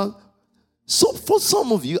 So for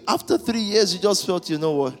some of you, after 3 years, you just felt, you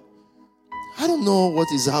know what? I don't know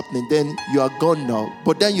what is happening. Then you are gone now.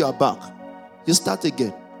 But then you are back. You start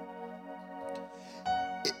again.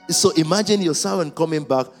 So imagine your servant coming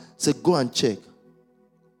back. Say, go and check.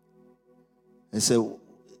 And say,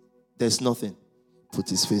 there's nothing. Put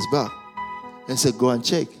his face back. And say, go and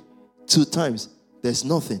check. 2 times. There's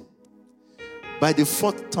nothing. By the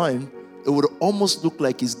 4th time, it would almost look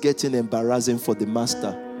like it's getting embarrassing for the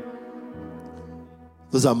master.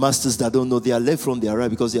 Those are masters that don't know. They are left from their right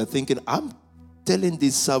because they are thinking, I'm telling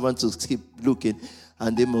this servant to keep looking.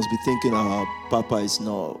 And they must be thinking, Papa is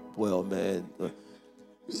not well, man.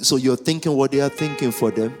 So you're thinking what they are thinking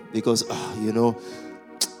for them because,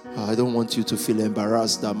 I don't want you to feel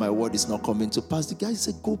embarrassed that my word is not coming to pass. The guy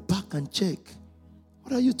said, go back and check.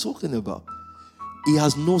 What are you talking about? He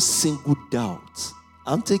has no single doubt.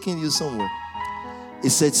 I'm taking you somewhere. He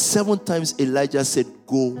said 7 times Elijah said,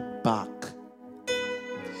 go back.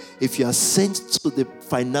 If you are sent to the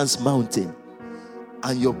finance mountain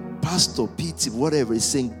and your pastor, PT, whatever, is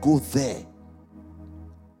saying, go there.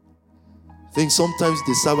 I think sometimes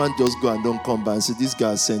the servant just go and don't come back and say, this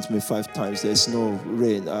guy sent me 5 times. There's no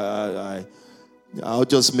rain. I'll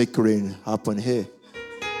just make rain happen here.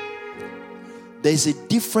 There's a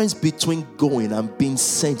difference between going and being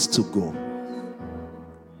sent to go.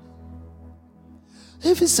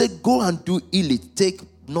 If he said, go and do Elite, take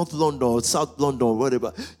North London or South London or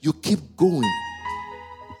whatever, you keep going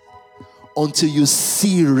until you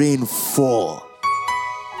see rain fall.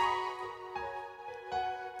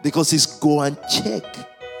 Because it's go and check.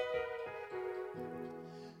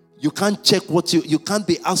 You can't check what you can't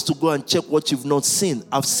be asked to go and check what you've not seen.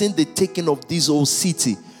 I've seen the taking of this old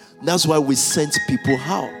city. That's why we sent people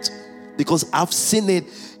out. Because I've seen it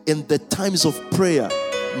in the times of prayer.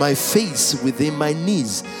 My face within my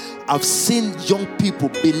knees. I've seen young people,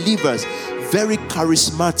 believers, very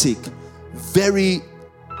charismatic, very,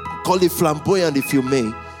 call it flamboyant if you may.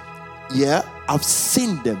 Yeah, I've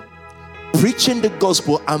seen them preaching the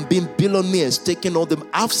gospel and being billionaires, taking all them.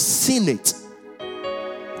 I've seen it.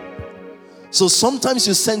 So sometimes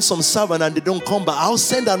you send some servant and they don't come back. I'll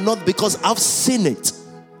send another because I've seen it.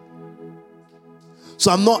 So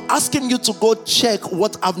I'm not asking you to go check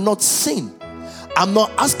what I've not seen. I'm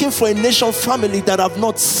not asking for a nation family that I've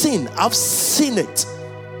not seen. I've seen it.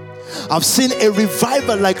 I've seen a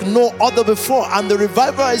revival like no other before. And the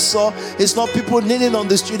revival I saw is not people kneeling on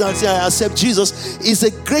the street and saying, I accept Jesus. It's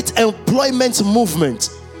a great employment movement.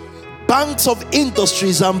 Banks of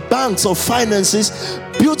industries and banks of finances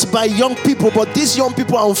built by young people. But these young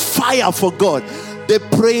people are on fire for God. They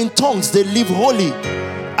pray in tongues. They live holy.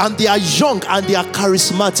 And they are young and they are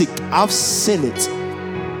charismatic. I've seen it.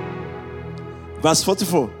 Verse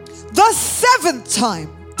 44. The 7th time,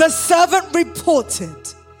 the servant reported,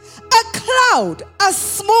 a cloud as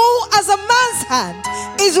small as a man's hand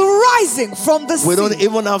is rising from the sea. We don't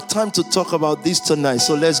even have time to talk about this tonight,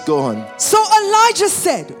 so let's go on. So Elijah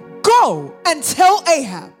said, go and tell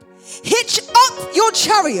Ahab, hitch up your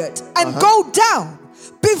chariot and go down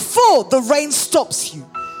before the rain stops you.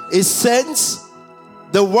 It sends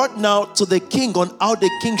the word now to the king on how the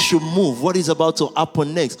king should move, what is about to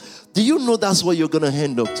happen next. Do you know that's what you're going to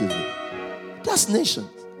hand up to? That's nations.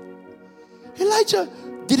 Elijah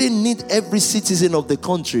didn't need every citizen of the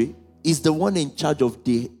country. He's the one in charge of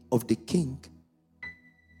the king.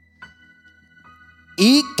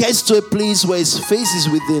 He gets to a place where his face is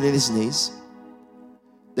within his knees.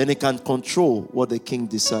 Then he can control what the king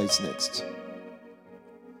decides next.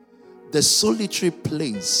 The solitary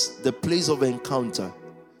place, the place of encounter,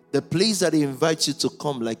 The place that he invites you to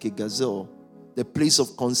come like a gazelle, the place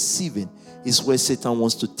of conceiving, is where Satan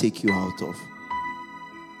wants to take you out of.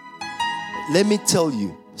 Let me tell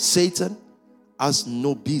you, Satan has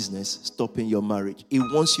no business stopping your marriage. He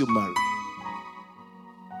wants you married.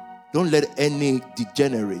 Don't let any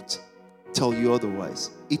degenerate tell you otherwise.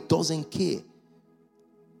 He doesn't care.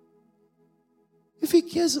 If he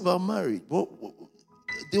cares about marriage,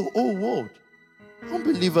 the whole world,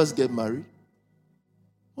 unbelievers get married.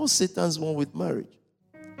 What's Satan's one with marriage?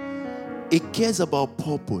 He cares about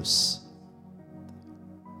purpose.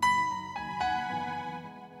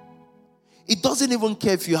 He doesn't even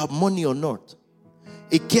care if you have money or not.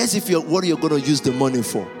 He cares what you're going to use the money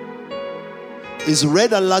for. He's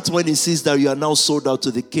red alert when he sees that you are now sold out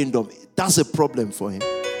to the kingdom. That's a problem for him.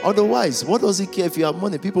 Otherwise, what does he care if you have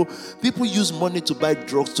money? People use money to buy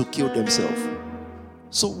drugs to kill themselves.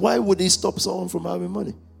 So why would he stop someone from having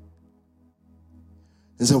money?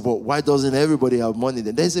 He said, well, why doesn't everybody have money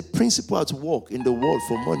then? There's a principle at work in the world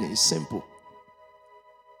for money. It's simple.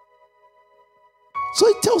 So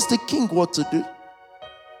he tells the king what to do.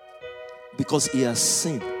 Because he has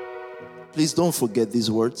sinned. Please don't forget these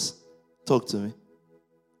words. Talk to me.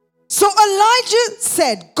 So Elijah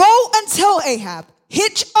said, go and tell Ahab,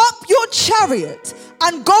 hitch up your chariot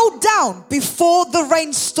and go down before the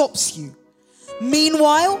rain stops you.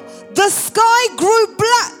 Meanwhile, the sky grew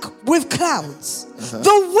black with clouds.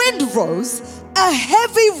 The wind rose, a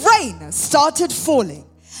heavy rain started falling,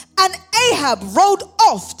 and Ahab rode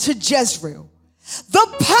off to Jezreel. The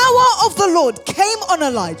power of the Lord came on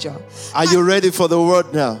Elijah. Are you ready for the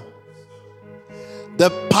word now? The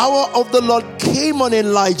power of the Lord came on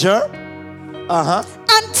Elijah.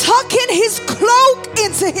 And tucking his cloak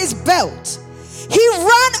into his belt, he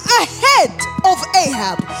ran ahead of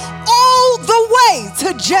Ahab all the way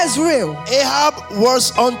to Jezreel. Ahab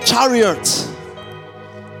was on chariot.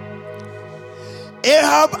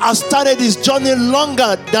 Ahab has started his journey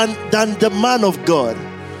longer than the man of God.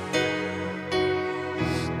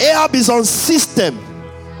 Ahab is on system.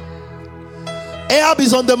 Ahab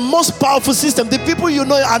is on the most powerful system. The people you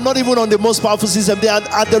know are not even on the most powerful system. They are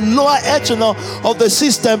at the lower echelon of the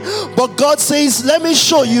system. But God says, let me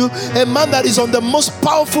show you a man that is on the most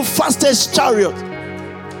powerful, fastest chariot.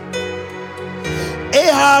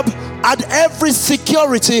 Ahab had every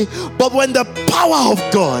security, but when the power of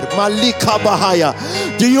God, Malika Bahaya,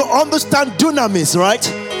 do you understand dunamis, right?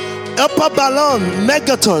 Upper balloon,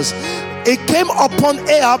 megatons. It came upon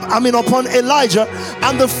upon Elijah,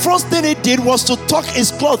 and the first thing he did was to tuck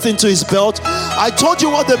his cloth into his belt. I told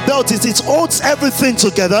you what the belt is. It holds everything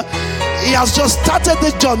together. He has just started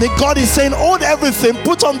the journey. God is saying, hold everything,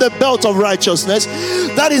 put on the belt of righteousness.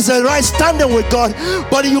 That is the right standing with God,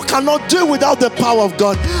 but you cannot do it without the power of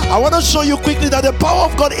God. I want to show you quickly that the power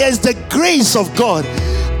of God is the grace of God.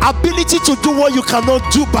 Ability to do what you cannot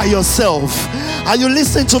do by yourself. Are you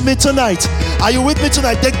listening to me tonight? Are you with me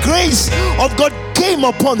tonight? The grace of God came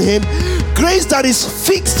upon him. Grace that is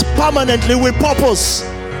fixed permanently with purpose.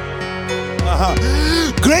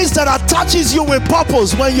 Grace that attaches you with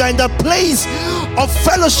purpose when you're in the place of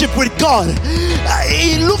fellowship with God.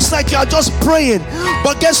 It looks like you are just praying,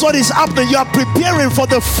 but guess what is happening? You are preparing for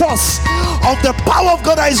the force of the power of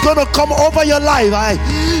God that is going to come over your life. I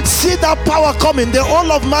see that power coming. The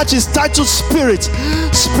whole of March is titled Spirit.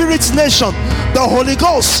 Spirit's nation. The Holy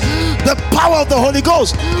Ghost. The power of the Holy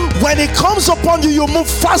Ghost. When it comes upon you, you move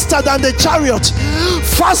faster than the chariot.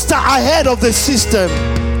 Faster ahead of the system.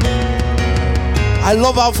 I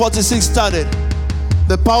love how 46 started.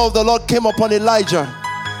 The power of the Lord came upon Elijah.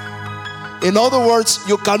 In other words,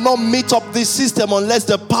 you cannot meet up this system unless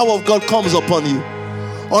the power of God comes upon you.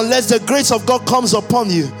 Unless the grace of God comes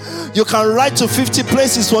upon you. You can write to 50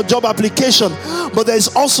 places for job application, but there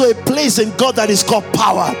is also a place in God that is called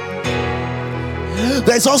power.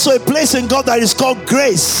 There is also a place in God that is called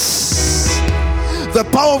grace. The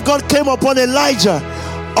power of God came upon Elijah,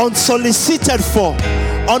 unsolicited for,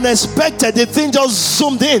 unexpected. The thing just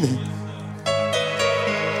zoomed in.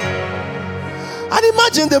 And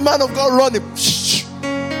imagine the man of God running.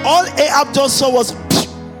 All Ahab just saw was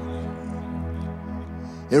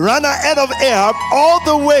he ran ahead of Ahab all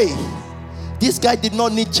the way. This guy did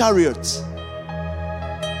not need chariots.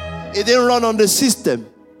 He didn't run on the system.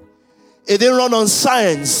 He didn't run on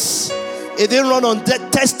science. He didn't run on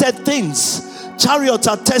tested things. Chariots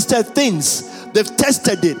are tested things. They've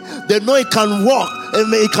tested it. They know it can walk,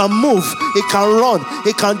 and it can move, it can run,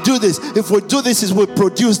 it can do this. If we do this, it will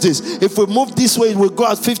produce this. If we move this way, it will go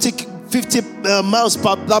at 50 miles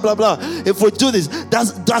per blah, blah, blah. If we do this,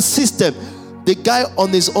 that's that system. The guy on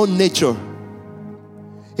his own nature,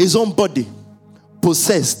 his own body,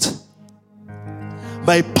 possessed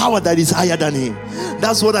by a power that is higher than him.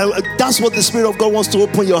 That's what the Spirit of God wants to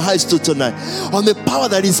open your eyes to tonight. On the power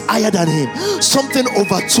that is higher than him. Something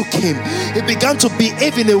overtook him. He began to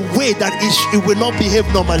behave in a way that it will not behave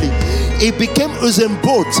normally. He became Usain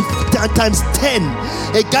Bolt times 10.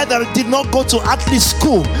 A guy that did not go to athlete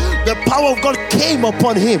school. The power of God came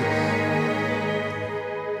upon him.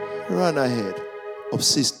 Run ahead of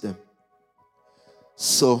system.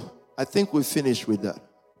 So I think we finished with that.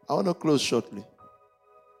 I want to close shortly.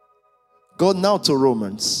 Go now to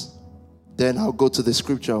Romans. Then I'll go to the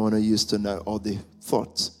scripture I want to use tonight, or the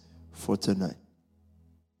thoughts for tonight.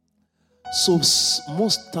 So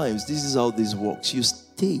most times, this is how this works. You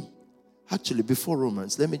stay. Actually, before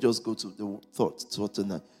Romans, let me just go to the thoughts for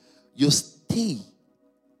tonight. You stay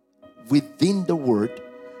within the word,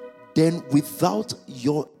 then without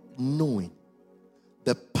your knowing,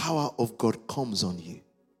 the power of God comes on you.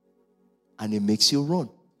 And it makes you run.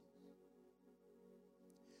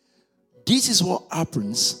 This is what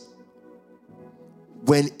happens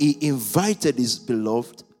when he invited his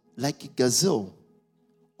beloved like a gazelle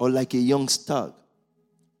or like a young stag.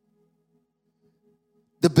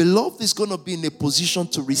 The beloved is going to be in a position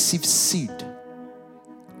to receive seed.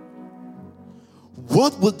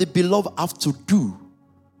 What will the beloved have to do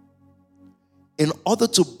in order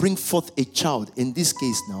to bring forth a child? In this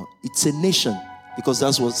case now, it's a nation, because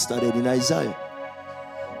that's what started in Isaiah.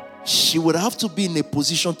 She would have to be in a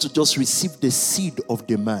position to just receive the seed of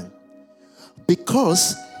the man.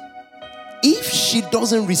 Because if she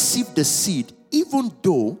doesn't receive the seed, even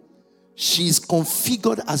though she is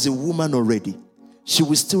configured as a woman already, she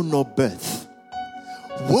will still not birth.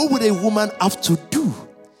 What would a woman have to do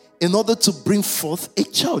in order to bring forth a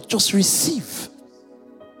child? Just receive.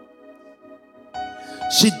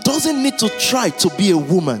 She doesn't need to try to be a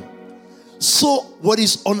woman. So what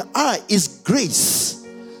is on her is grace.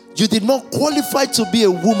 You did not qualify to be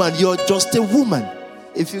a woman. You're just a woman.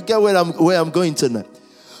 If you get where I'm going tonight.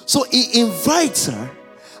 So he invites her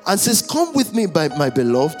and says, come with me, my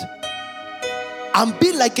beloved, and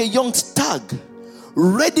be like a young stag,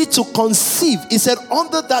 ready to conceive. He said,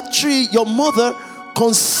 under that tree, your mother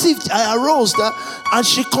conceived. I arose there, and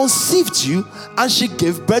she conceived you, and she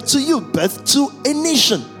gave birth to you, birth to a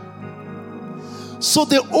nation. So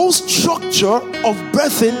the whole structure of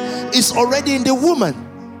birthing is already in the woman.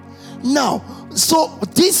 Now, so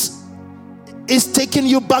this is taking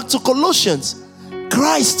you back to Colossians.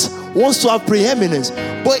 Christ wants to have preeminence,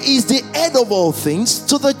 but he's the head of all things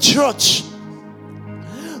to the church.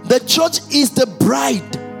 The church is the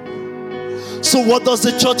bride. So what does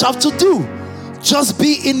the church have to do? Just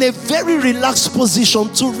be in a very relaxed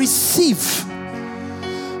position to receive.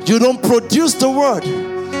 You don't produce the word.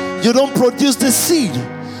 You don't produce the seed.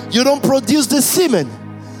 You don't produce the semen.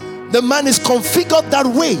 The man is configured that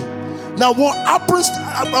way. Now, what happens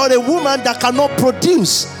about a woman that cannot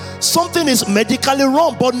produce? Something is medically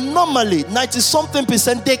wrong, but normally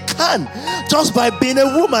 90-something% they can, just by being a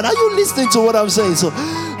woman. Are you listening to what I'm saying? So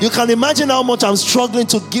you can imagine how much I'm struggling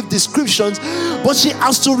to give descriptions, but she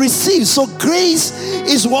has to receive. So grace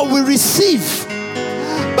is what we receive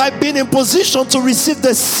by being in position to receive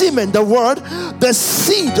the semen, the word, the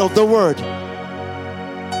seed of the word.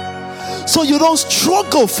 So you don't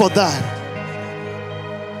struggle for that.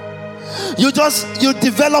 You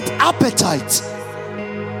develop appetite.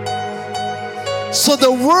 So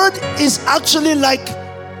the word is actually like,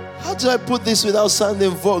 how do I put this without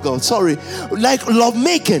sounding vulgar? Sorry, like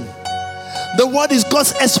lovemaking. The word is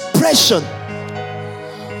God's expression.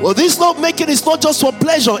 Well, this lovemaking is not just for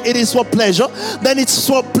pleasure, it is for pleasure. Then it's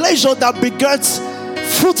for pleasure that begets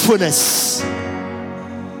fruitfulness.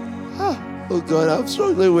 Oh God, I'm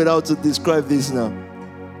struggling with how to describe this now.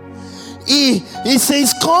 He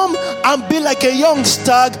says, come and be like a young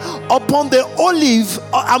stag upon the olive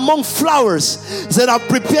among flowers. He said, I've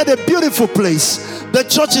prepared a beautiful place. The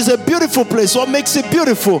church is a beautiful place. What makes it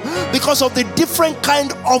beautiful? Because of the different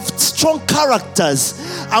kind of strong characters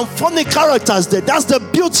and funny characters there. That's the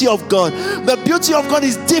beauty of God. The beauty of God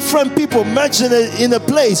is different people merged in a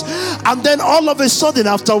place. And then all of a sudden,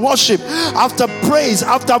 after worship, after praise,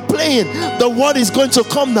 after playing, the word is going to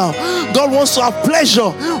come now. God wants to have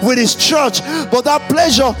pleasure with his church, but that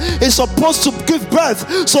pleasure is supposed to give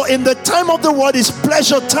birth. So in the time of the word is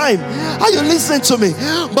pleasure time. Are you listening to me?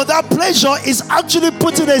 But that pleasure is actually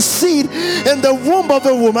putting a seed in the womb of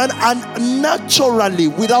a woman, and naturally,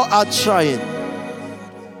 without her trying.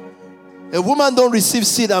 A woman don't receive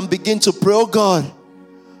seed and begin to pray, oh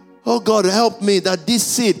God, help me that this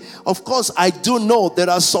seed. Of course, I do know there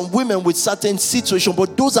are some women with certain situations,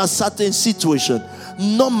 but those are certain situations.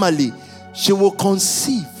 Normally, she will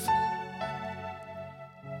conceive.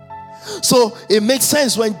 So it makes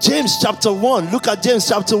sense when James chapter 1, look at James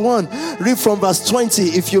chapter 1, read from verse 20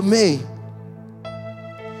 if you may.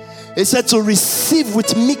 It said to receive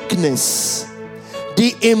with meekness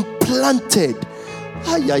the implanted,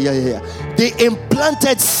 the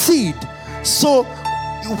implanted seed. So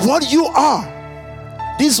what you are,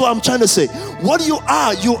 this is what I'm trying to say. What you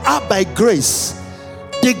are by grace.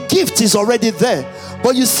 The gift is already there.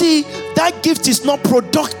 But you see, that gift is not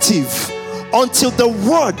productive until the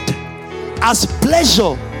word has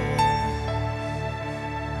pleasure.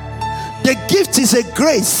 The gift is a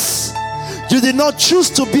grace. You did not choose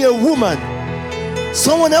to be a woman.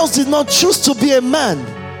 Someone else did not choose to be a man.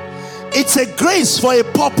 It's a grace for a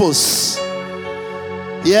purpose.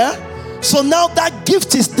 Yeah? So now that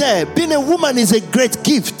gift is there. Being a woman is a great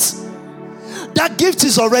gift. That gift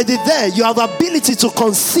is already there. You have ability to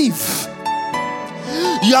conceive.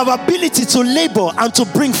 You have ability to labor and to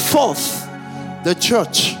bring forth the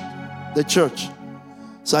church. The church.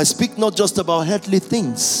 So I speak not just about earthly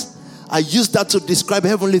things. I use that to describe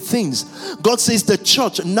heavenly things. God says the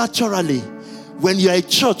church, naturally, when you are a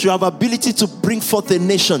church, you have ability to bring forth a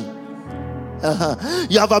nation.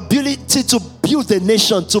 You have ability to build a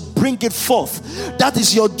nation, to bring it forth. That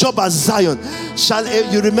is your job as Zion.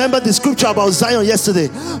 You remember the scripture about Zion yesterday?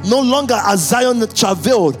 No longer as Zion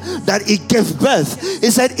travailed that it gave birth.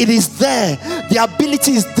 It said it is there. The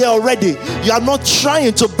ability is there already. You are not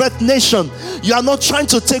trying to birth nation. You are not trying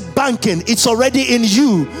to take banking. It's already in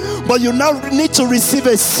you. But you now need to receive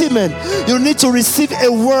a semen. You need to receive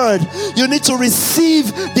a word. You need to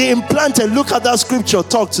receive the implanted. Look at that scripture.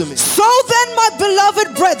 Talk to me. So then, my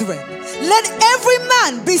beloved brethren, let every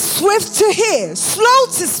man be swift to hear, slow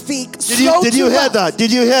to speak, slow to Did you hear wrath. that?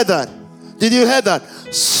 Did you hear that? Did you hear that?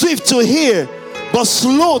 Swift to hear, but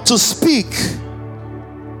slow to speak.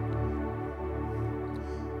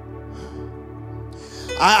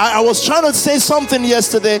 I was trying to say something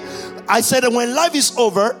yesterday. I said that when life is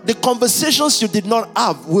over, the conversations you did not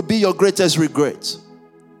have will be your greatest regret.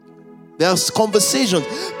 There's conversations.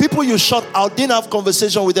 People you shut out didn't have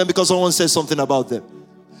conversation with them because someone said something about them.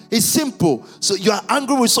 It's simple. So you are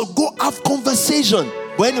angry with, so go have conversation.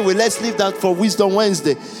 But anyway, let's leave that for Wisdom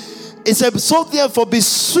Wednesday. It said, so therefore be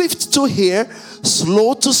swift to hear,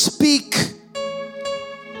 slow to speak,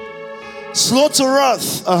 slow to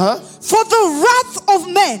wrath. For the wrath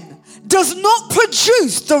of men does not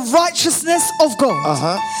produce the righteousness of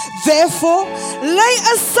God. Therefore, lay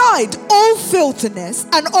aside all filthiness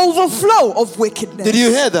and overflow of wickedness. Did you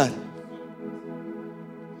hear that?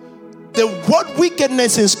 The word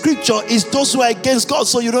wickedness in scripture is those who are against God.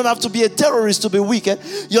 So you don't have to be a terrorist to be wicked.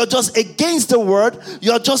 You're just against the word.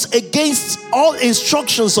 You're just against all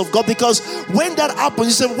instructions of God. Because when that happens,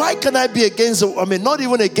 you say, why can I be against? Not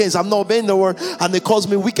even against. I'm not obeying the word and they call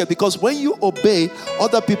me wicked. Because when you obey,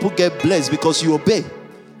 other people get blessed because you obey.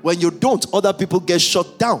 When you don't, other people get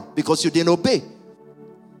shut down because you didn't obey.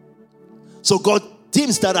 So God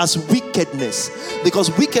deems that as wickedness, because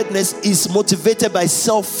wickedness is motivated by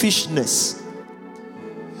selfishness.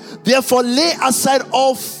 Therefore, lay aside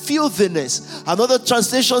all filthiness. Another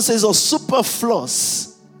translation says, or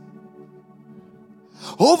superfluous,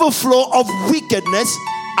 overflow of wickedness,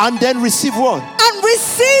 and then receive what? And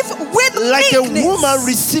receive with like meekness. A woman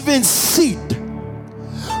receiving seed.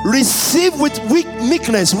 Receive with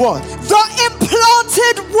meekness what? The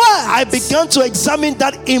implanted word. I began to examine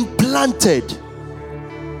that implanted.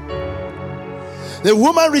 The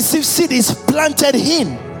woman receives seed is planted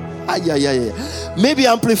in. Maybe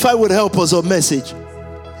Amplify would help us or message.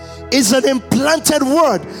 It's an implanted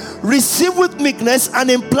word. Receive with meekness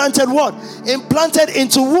and implanted what? Implanted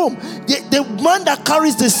into womb. The man that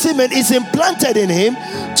carries the semen is implanted in him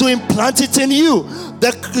to implant it in you.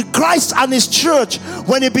 The Christ and his church,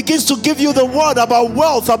 when he begins to give you the word about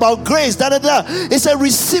wealth, about grace, he said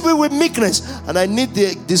receive it with meekness. And I need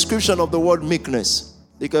the description of the word meekness,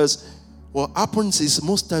 because what happens is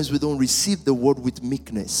most times we don't receive the word with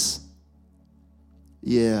meekness.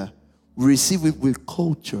 Yeah. We receive it with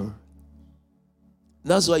culture.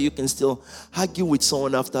 That's why you can still argue with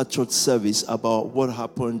someone after church service about what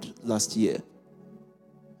happened last year.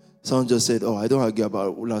 Someone just said, I don't argue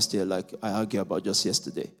about last year like I argue about just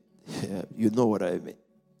yesterday. Yeah, you know what I mean.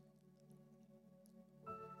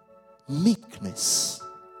 Meekness.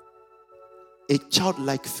 A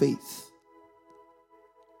childlike faith.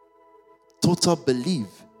 Total belief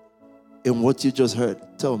in what you just heard.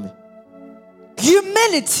 Tell me.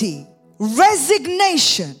 Humility,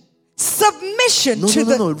 resignation, submission to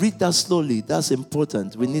the... No. Read that slowly. That's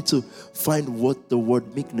important. We need to find what the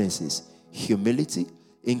word meekness is. Humility.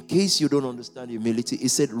 In case you don't understand humility, it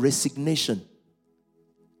said resignation.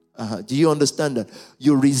 Do you understand that?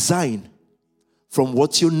 You resign. from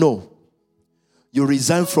what you know. You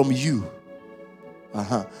resign from you.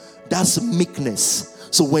 That's meekness.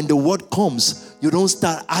 So when the word comes, you don't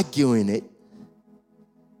start arguing it.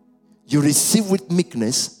 You receive with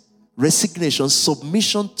meekness, resignation,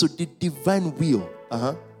 submission to the divine will.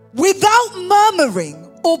 Without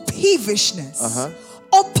murmuring or peevishness,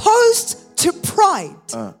 opposed to pride,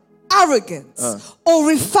 arrogance, or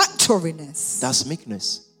refractoriness. That's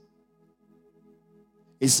meekness.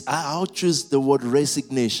 I'll choose the word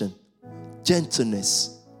resignation,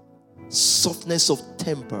 gentleness, softness of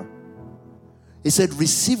temper. He said,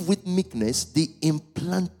 receive with meekness the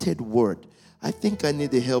implanted word. I think I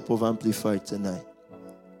need the help of Amplified tonight.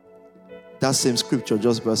 That same scripture,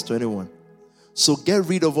 just verse 21. So get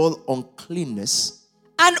rid of all uncleanness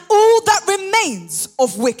and all that remains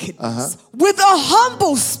of wickedness. With a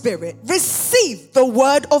humble spirit, receive the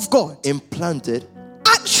word of God. Implanted.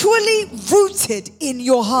 Actually rooted in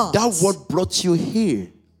your heart. That word brought you here.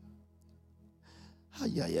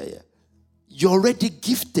 You're already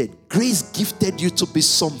gifted. Grace gifted you to be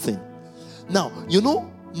something. Now,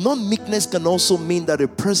 non-meekness can also mean that a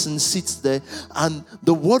person sits there and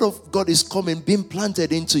the word of God is coming, being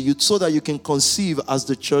planted into you so that you can conceive as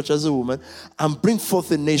the church, as a woman, and bring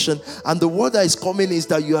forth a nation. And the word that is coming is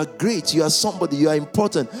that you are great, you are somebody, you are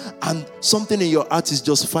important. And something in your heart is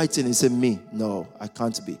just fighting and saying, me, no, I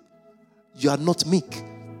can't be. You are not meek.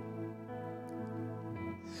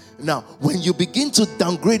 Now, when you begin to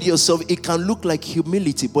downgrade yourself, it can look like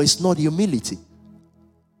humility, but it's not humility.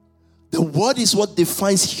 The word is what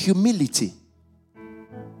defines humility,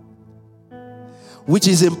 which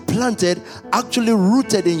is implanted, actually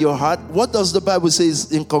rooted in your heart. What does the Bible say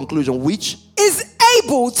in conclusion? Which is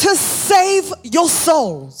able to save your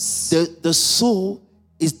souls. The soul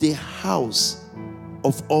is the house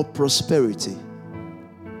of all prosperity.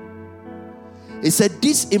 It said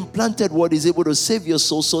this implanted word is able to save your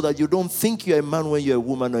soul so that you don't think you're a man when you're a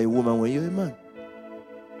woman or a woman when you're a man.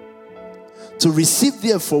 To receive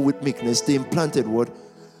therefore with meekness the implanted word.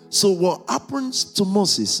 So what happens to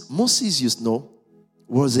Moses? Moses,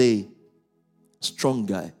 was a strong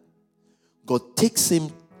guy. God takes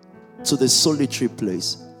him to the solitary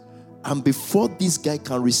place. And before this guy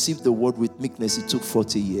can receive the word with meekness, it took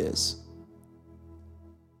 40 years.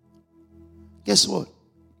 Guess what?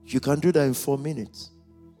 You can do that in 4 minutes.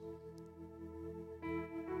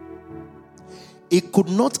 He could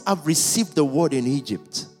not have received the word in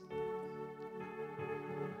Egypt.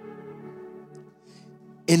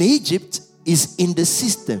 In Egypt is in the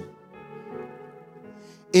system.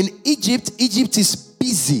 In Egypt is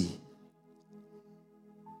busy.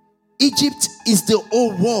 Egypt is the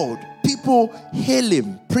whole world. People hail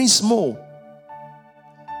him, Prince Mo.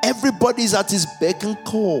 Everybody's at his beck and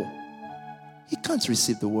call. He can't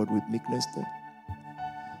receive the word with meekness there.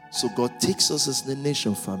 So God takes us as the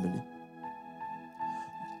nation family.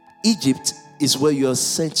 Egypt is where you are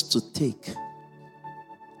sent to take.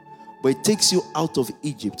 But it takes you out of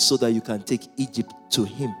Egypt so that you can take Egypt to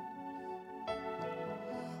him.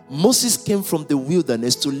 Moses came from the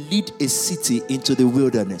wilderness to lead a city into the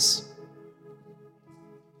wilderness.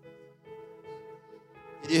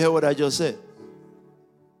 Did you hear what I just said?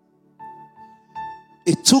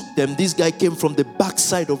 It took them, this guy came from the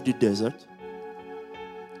backside of the desert,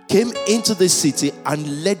 came into the city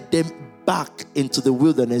and led them back into the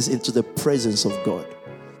wilderness, into the presence of God.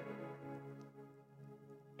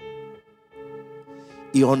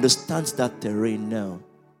 He understands that terrain now.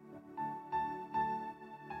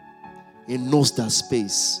 He knows that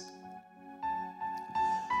space.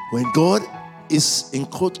 When God is in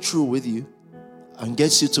court through with you and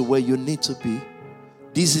gets you to where you need to be,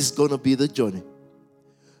 this is going to be the journey.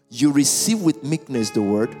 You receive with meekness the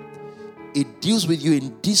word. It deals with you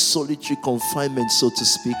in this solitary confinement, so to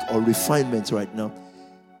speak, or refinement right now,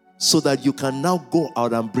 so that you can now go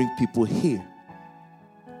out and bring people here.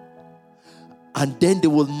 And then they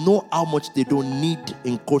will know how much they don't need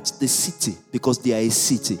in court the city, because they are a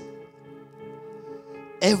city.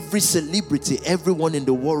 Every celebrity, everyone in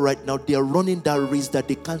the world right now, they are running that race that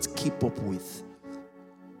they can't keep up with.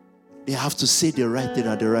 They have to say the right thing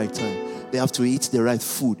at the right time. They have to eat the right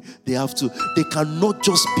food. They cannot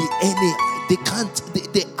just be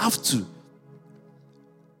they have to.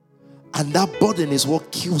 And that burden is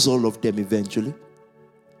what kills all of them eventually.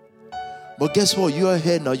 But guess what? You are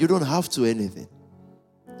here now. You don't have to anything.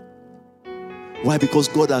 Why? Because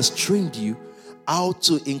God has trained you how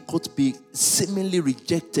to, in quote, be seemingly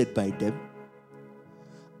rejected by them,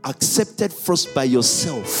 accepted first by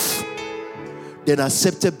yourself, then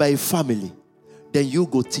accepted by a family. Then you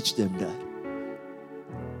go teach them that.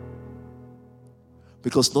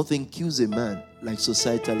 Because nothing kills a man like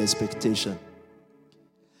societal expectation.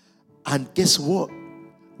 And guess what?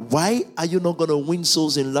 Why are you not going to win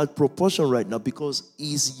souls in large proportion right now? Because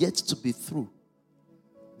he is yet to be through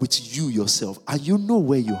with you yourself. And you know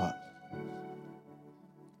where you are.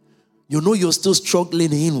 You know you're still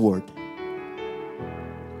struggling inward.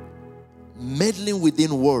 Meddling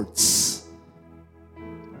within words.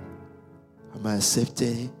 Am I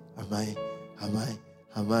accepted? Am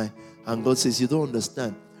I? And God says, you don't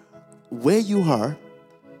understand. Where you are,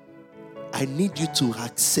 I need you to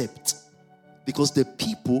accept. Because the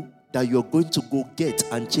people that you're going to go get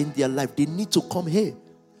and change their life, they need to come here.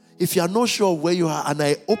 If you are not sure where you are and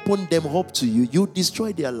I open them up to you, you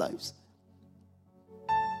destroy their lives.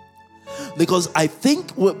 Because I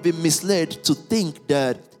think we'll be misled to think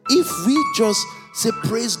that if we just say,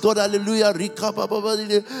 praise God, hallelujah,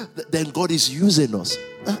 then God is using us.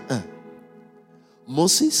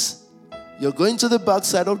 Moses, you're going to the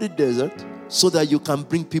backside of the desert so that you can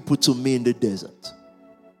bring people to me in the desert.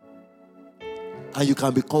 And you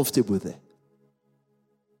can be comfortable there.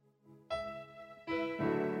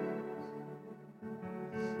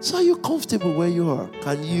 So are you comfortable where you are?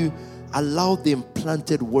 Can you allow the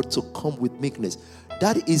implanted word to come with meekness?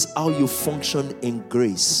 That is how you function in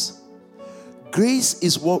grace. Grace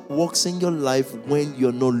is what works in your life when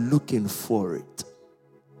you're not looking for it.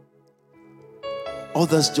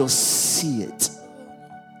 Others just see it.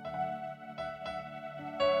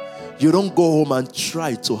 You don't go home and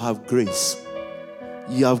try to have grace.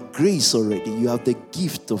 You have grace already. You have the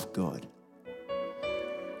gift of God.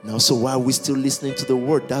 Now, so while we're still listening to the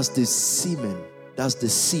word, that's the semen. That's the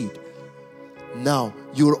seed. Now,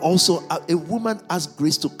 you're also, a woman has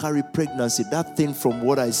grace to carry pregnancy. That thing, from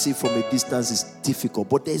what I see from a distance, is difficult.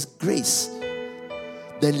 But there's grace.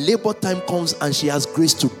 Then labor time comes and she has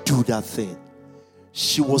grace to do that thing.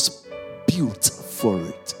 She was built for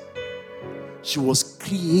it. She was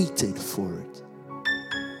created for it.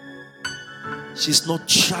 She's not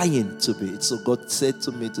trying to be it. So God said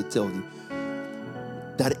to me to tell you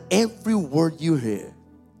that every word you hear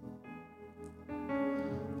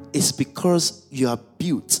is because you are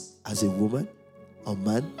built as a woman or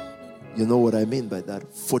man. You know what I mean by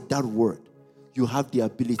that? For that word, you have the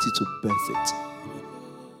ability to birth it.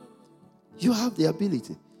 You have the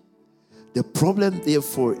ability. The problem,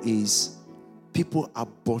 therefore, is people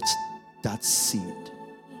abort that seed.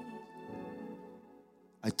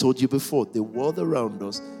 I told you before, the world around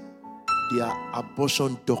us, they are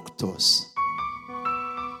abortion doctors.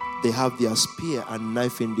 They have their spear and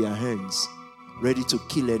knife in their hands, ready to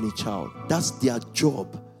kill any child. That's their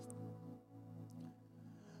job.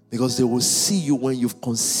 Because they will see you when you've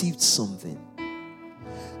conceived something.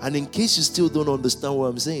 And in case you still don't understand what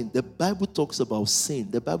I'm saying, the Bible talks about sin.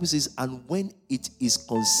 The Bible says, and when it is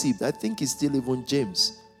conceived, I think it's still even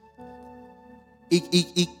James.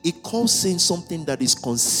 It calls sin something that is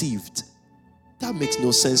conceived. That makes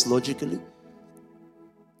no sense logically.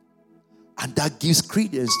 And that gives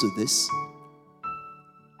credence to this.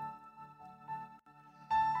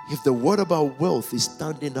 If the word about wealth is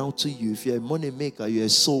standing out to you, if you're a money maker, you're a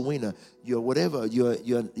soul winner, you're whatever, you're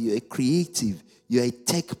a creative, you're a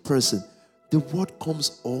tech person, the word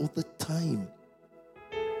comes all the time.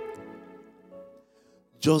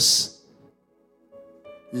 Just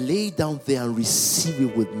lay down there and receive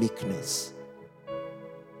it with meekness.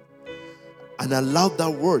 And allow that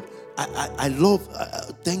word. I love,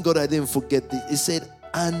 thank God I didn't forget this. It said,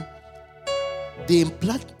 and the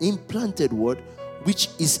implanted word, which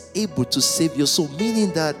is able to save your soul.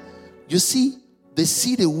 Meaning that, you see, the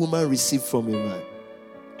seed a woman received from a man.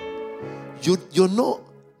 You're not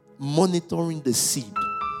monitoring the seed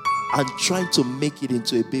and trying to make it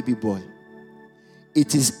into a baby boy.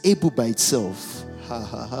 It is able by itself.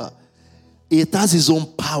 It has its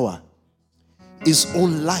own power, its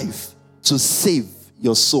own life to save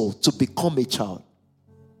your soul, to become a child.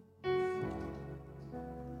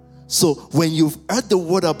 So when you've heard the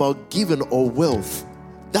word about giving or wealth,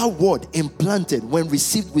 that word implanted, when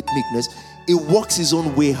received with meekness, it works its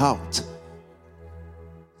own way out.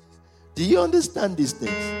 Do you understand these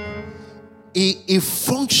things? It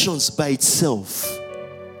functions by itself.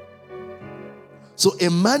 So a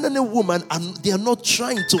man and a woman, and they are not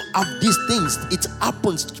trying to have these things. It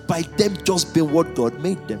happens by them just being what God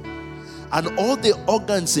made them. And all the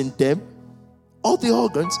organs in them, all the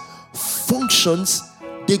organs functions,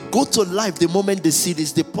 they go to life the moment the seed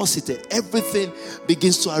is deposited. Everything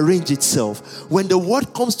begins to arrange itself. When the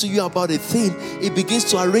word comes to you about a thing, it begins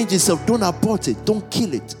to arrange itself. Don't abort it. Don't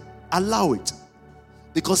kill it. Allow it.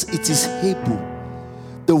 Because it is able.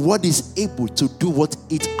 The word is able to do what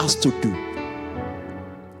it has to do.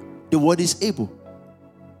 The word is able.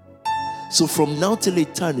 So from now till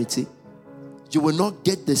eternity, You will not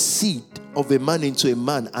get the seed of a man into a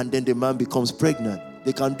man and then the man becomes pregnant.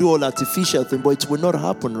 They can do all artificial things, but it will not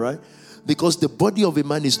happen, right? Because the body of a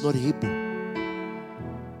man is not able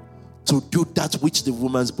to do that which the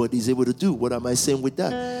woman's body is able to do. What am I saying with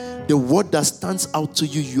that? The word that stands out to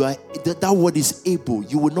you, that word is able.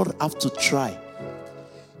 You will not have to try.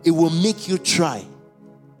 It will make you try.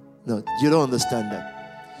 No, you don't understand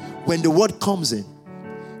that. When the word comes in,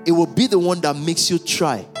 it will be the one that makes you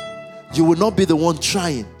try. You will not be the one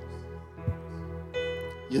trying.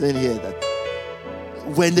 You didn't hear that.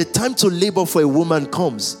 When the time to labor for a woman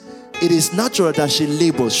comes, it is natural that she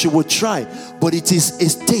labors. She will try, but it is a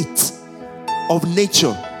state of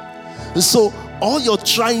nature. And so all you're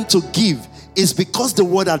trying to give is because the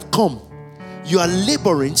word had come. You are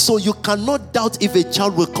laboring, so you cannot doubt if a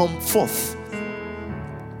child will come forth.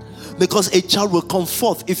 Because a child will come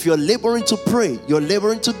forth. If you're laboring to pray, you're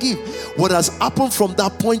laboring to give. What has happened from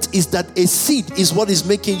that point is that a seed is what is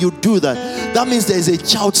making you do that. That means there is a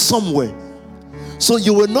child somewhere. So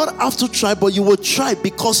you will not have to try, but you will try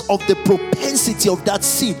because of the propensity of that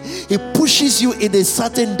seed. It pushes you in a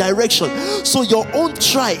certain direction. So your own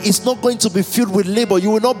try is not going to be filled with labor.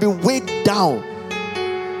 You will not be weighed down.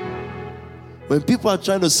 When people are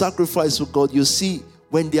trying to sacrifice for God, you see,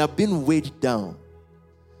 when they are being weighed down,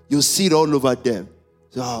 you see it all over them.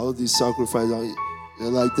 So, all these sacrifices are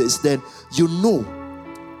like this. Then you know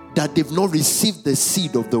that they've not received the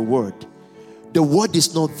seed of the word. The word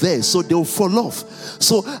is not there, so they'll fall off.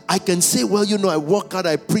 So I can say, well, I work hard,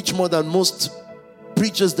 I preach more than most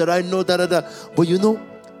preachers that I know, But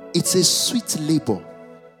it's a sweet labor.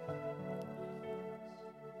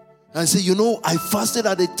 And say, I fasted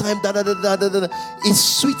at a time, It's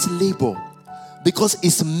sweet labor because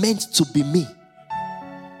it's meant to be me.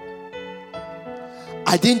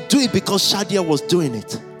 I didn't do it because Shadia was doing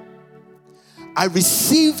it. I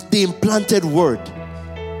received the implanted word.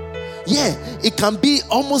 Yeah, it can be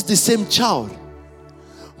almost the same child,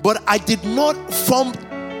 but I did not form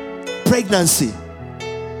pregnancy.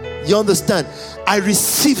 You understand? I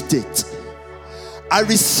received it. I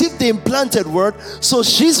received the implanted word. So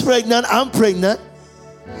she's pregnant, I'm pregnant.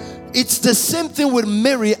 It's the same thing with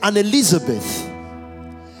Mary and Elizabeth.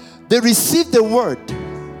 They received the word.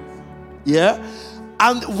 Yeah.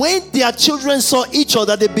 And when their children saw each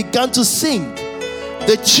other, they began to sing.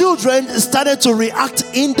 The children started to react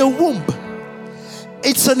in the womb.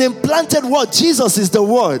 It's an implanted word. Jesus is the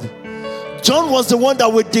word. John was the one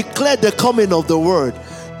that would declare the coming of the word.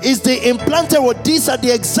 It's the implanted word. These are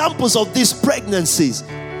the examples of these pregnancies.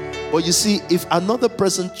 But you see, if another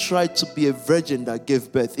person tried to be a virgin that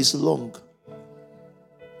gave birth, it's long.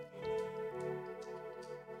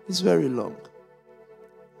 It's very long.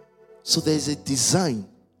 So there's a design.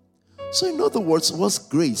 So in other words, what's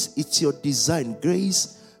grace? It's your design.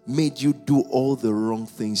 Grace made you do all the wrong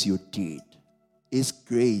things you did. It's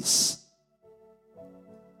grace.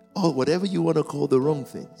 Or whatever you want to call the wrong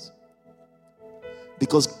things.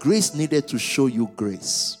 Because grace needed to show you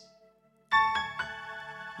grace.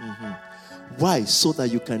 Why? So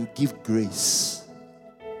that you can give grace.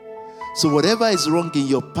 So whatever is wrong in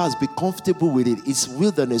your past, be comfortable with it. It's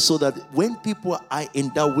wilderness, so that when people are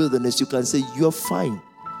in that wilderness, you can say, you're fine.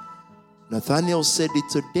 Nathaniel said it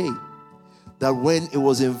today, that when it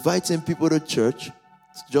was inviting people to church,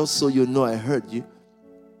 just so you know, I heard you.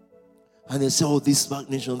 And they say, oh, this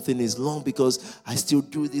Nxtion thing is long because I still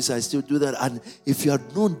do this, I still do that. And if you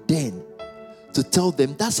had known then to tell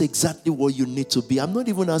them, that's exactly what you need to be. I'm not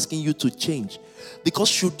even asking you to change. Because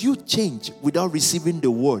should you change without receiving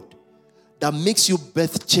the word that makes you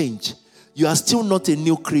birth change, you are still not a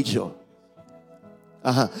new creature.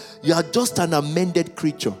 You are just an amended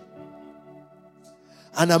creature.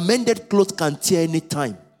 An amended cloth can tear any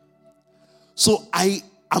time. So I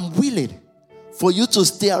am willing for you to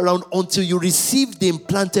stay around until you receive the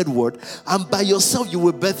implanted word, and by yourself you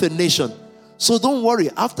will birth a nation. So don't worry.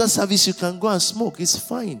 After service you can go and smoke. It's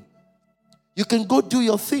fine. You can go do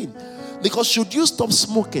your thing. Because should you stop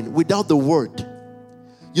smoking without the word,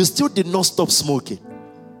 you still did not stop smoking.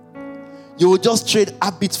 You will just trade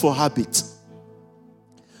habit for habit.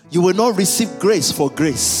 You will not receive grace for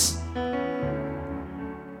grace.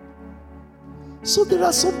 So there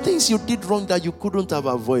are some things you did wrong that you couldn't have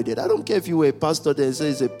avoided. I don't care if you were a pastor, then say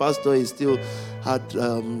he's a pastor, he still had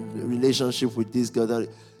a relationship with this guy.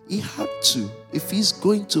 He had to. If he's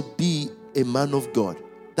going to be a man of God,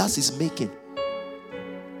 that's his making.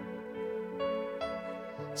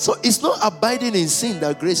 So it's not abiding in sin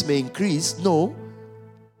that grace may increase. No.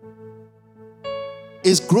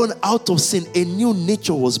 It's grown out of sin. A new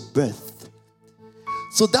nature was birthed.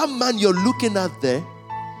 So that man you're looking at there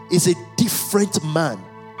is a different man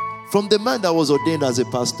from the man that was ordained as a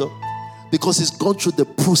pastor, because he's gone through the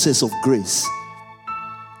process of grace.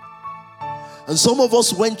 And some of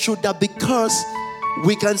us went through that because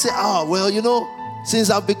we can say,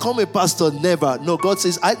 since I've become a pastor, never. No, God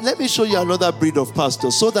says, let me show you another breed of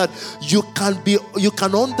pastor, so that you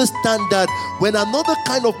can understand that when another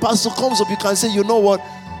kind of pastor comes up, you can say, you know what?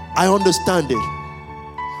 I understand it.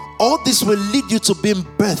 All this will lead you to being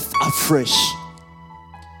birthed afresh.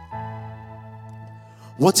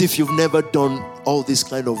 What if you've never done all this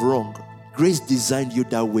kind of wrong? Grace designed you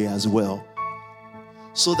that way as well,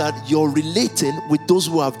 so that you're relating with those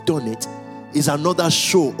who have done it is another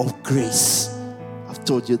show of grace. I've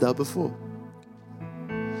told you that before.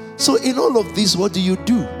 So in all of this, what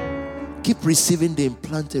do? Keep receiving the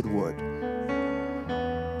implanted word.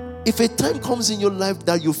 If a time comes in your life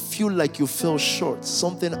that you feel like you fell short,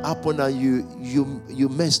 something happened and you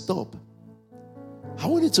messed up, I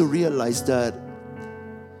want you to realize that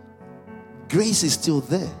grace is still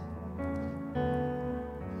there.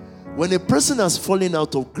 When a person has fallen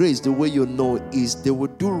out of grace, the way you know is they will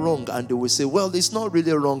do wrong and they will say, well, it's not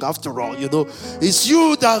really wrong after all, it's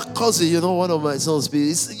you that caused it. One of my sons,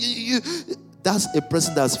 that's a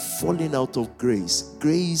person that's falling out of grace.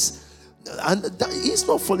 Grace, and he's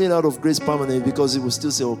not falling out of grace permanently, because he will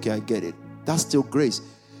still say, okay, I get it. That's still grace.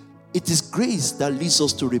 It is grace that leads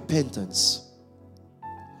us to repentance.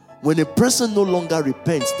 When a person no longer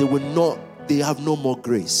repents, they have no more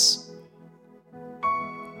grace.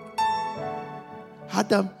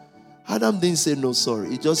 Adam didn't say no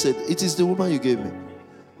sorry. He just said, it is the woman you gave me.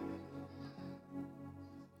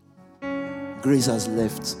 Grace has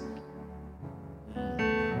left.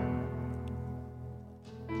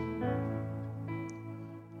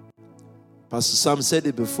 Pastor Sam said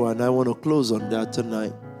it before, and I want to close on that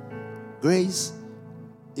tonight. Grace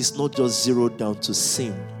is not just zeroed down to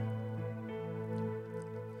sin.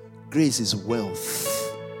 Grace is wealth.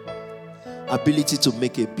 Ability to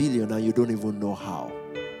make $1 billion and you don't even know how.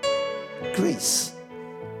 Grace.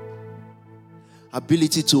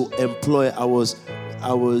 Ability to employ. I was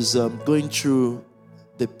going through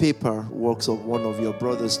the paperwork of one of your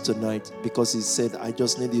brothers tonight, because he said, I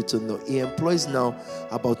just need you to know. He employs now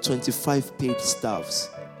about 25 paid staffs.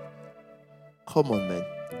 Come on, man.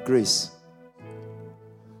 Grace.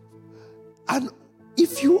 And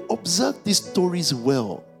if you observe these stories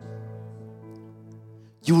well,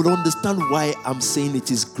 you would understand why I'm saying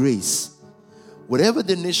it is grace. Whatever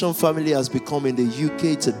the Nxtion family has become in the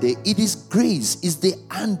UK today, it is grace. It's the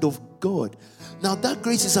hand of God. Now that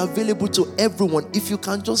grace is available to everyone if you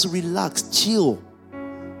can just relax, chill.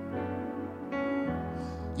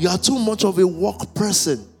 You are too much of a work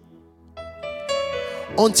person.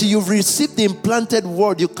 Until you've received the implanted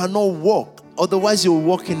word, you cannot walk. Otherwise, you'll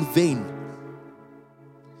walk in vain.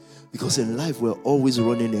 Because in life, we're always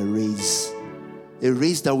running a race. A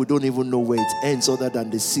race that we don't even know where it ends other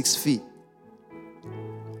than the 6 feet.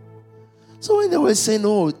 So when they were saying,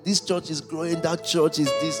 oh, this church is growing, that church is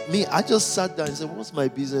this. Me, I just sat down and said, what's my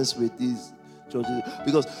business with these churches?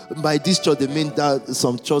 Because by this church, they mean that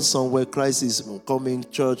some church somewhere, Christ is coming,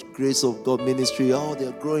 church, grace of God ministry, oh,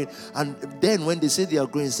 they're growing. And then when they say they are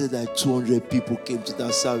growing, they say that 200 people came to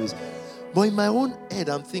that service. But in my own head,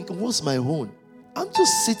 I'm thinking, what's my own? I'm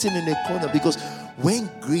just sitting in a corner, because when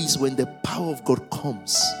the power of God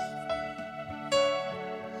comes,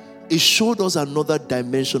 it showed us another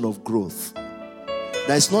dimension of growth.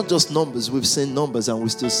 That it's not just numbers. We've seen numbers and we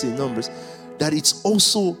still see numbers. That it's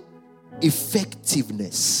also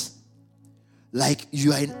effectiveness. Like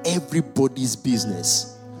you are in everybody's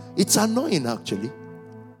business. It's annoying, actually.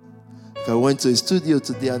 I went to a studio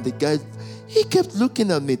today and the guy, he kept looking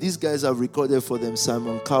at me. These guys have recorded for them,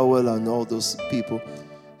 Simon Cowell and all those people.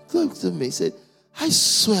 He looked at me, he said, I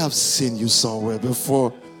swear I've seen you somewhere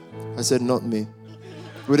before. I said, not me.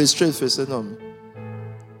 With a straight face, I said, no.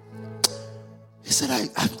 He said,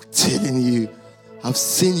 I'm telling you, I've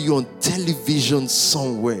seen you on television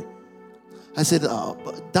somewhere. I said,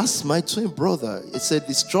 that's my twin brother. He said,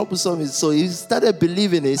 it's troublesome. So he started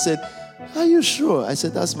believing it. He said, are you sure? I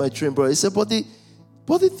said, that's my twin brother. He said, but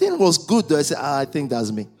the thing was good though. I said, I think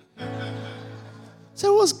that's me. He said,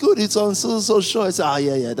 it was good. It's on so sure. I said,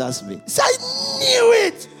 yeah, that's me. He said, I knew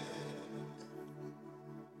it.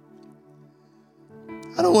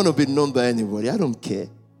 I don't want to be known by anybody. I don't care.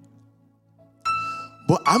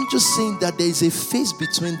 But I'm just saying that there is a phase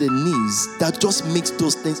between the knees that just makes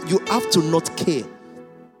those things. You have to not care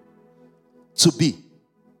to be.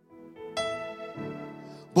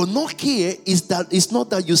 But not care is that it's not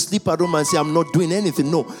that you sleep at home and say, I'm not doing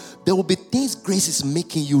anything. No. There will be things grace is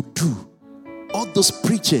making you do. All those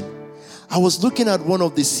preaching. I was looking at one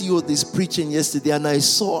of the CODs preaching yesterday, and I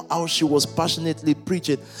saw how she was passionately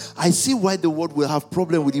preaching. I see why the world will have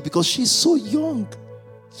problem with you, because she's so young.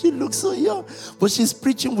 She looks so young, but she's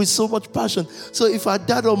preaching with so much passion. So if her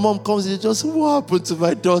dad or mom comes and just, what happened to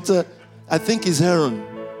my daughter? I think it's Heron.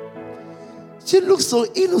 She looks so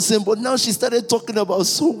innocent, but now she started talking about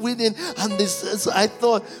soul winning and this. So I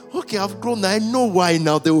thought, okay, I've grown. I know why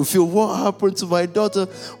now they will feel, what happened to my daughter?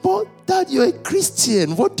 But Dad, you're a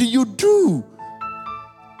Christian. What do you do?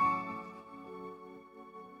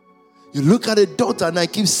 You look at a daughter, and I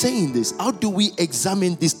keep saying this. How do we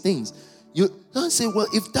examine these things? You don't say, well,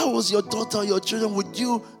 if that was your daughter or your children,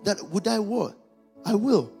 would I what? I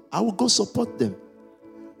will. I will go support them.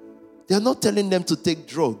 They are not telling them to take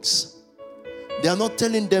drugs. They are not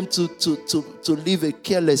telling them to live a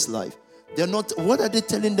careless life. They're not. What are they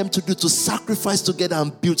telling them to do? To sacrifice together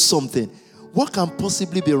and build something. What can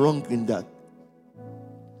possibly be wrong in that?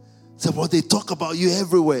 So, well, they talk about you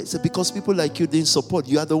everywhere. So, because people like you didn't support.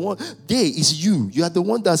 You are the one. They is you. You are the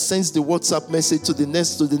one that sends the WhatsApp message to the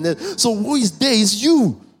next, to the next. So who is there? Is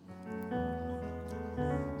you.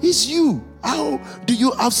 It's you. How do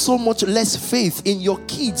you have so much less faith in your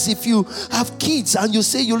kids if you have kids and you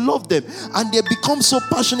say you love them and they become so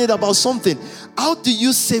passionate about something? How do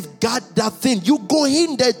you safeguard that thing? You go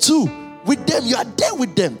in there too with them. You are there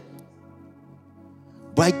with them.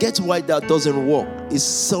 But I get why that doesn't work. It's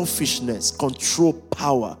selfishness, control,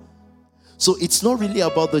 power. So it's not really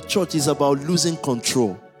about the church. It's about losing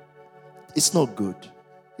control. It's not good.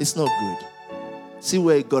 It's not good. See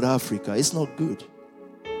where it got Africa. It's not good.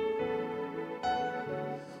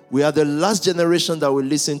 We are the last generation that will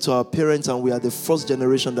listen to our parents, and we are the first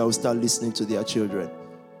generation that will start listening to their children.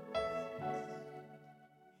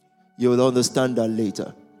 You will understand that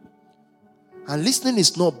later. And listening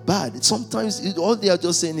is not bad. Sometimes all they are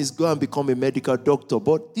just saying is go and become a medical doctor.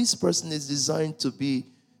 But this person is designed to be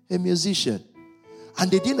a musician.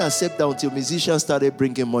 And they didn't accept that until musicians started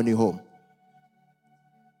bringing money home.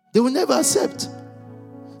 They will never accept.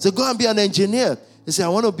 So go and be an engineer. They say, I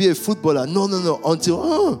want to be a footballer. No.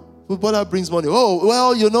 Until, footballer brings money. Oh,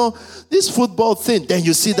 well, this football thing. Then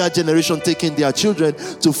you see that generation taking their children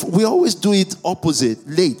to, we always do it opposite,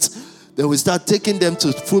 late. Then we start taking them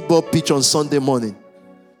to football pitch on Sunday morning.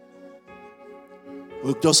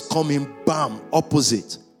 We'll just come in, bam,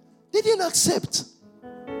 opposite. They didn't accept.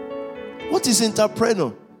 What is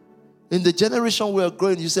entrepreneur? In the generation we are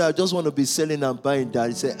growing, you say, I just want to be selling and buying that.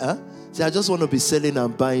 You say, huh? Say, I just want to be selling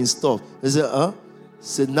and buying stuff. They say, huh?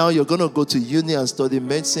 So now you're going to go to uni and study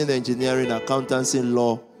medicine, engineering, accountancy,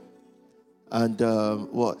 law. And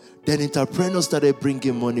what? Then entrepreneurs started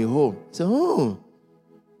bringing money home. So,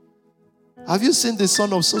 have you seen the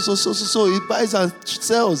son of so? He buys and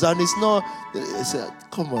sells, and it's not. He said,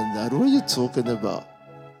 come on, Dad, what are you talking about?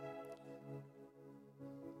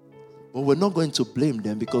 But we're not going to blame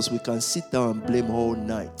them, because we can sit down and blame all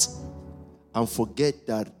night and forget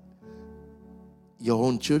that your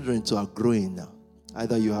own children too are growing now.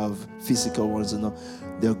 Either you have physical ones or not.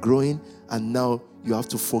 They're growing, and now you have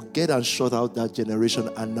to forget and shut out that generation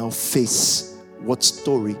and now face what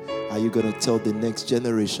story are you going to tell the next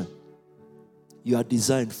generation. You are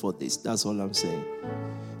designed for this. That's all I'm saying.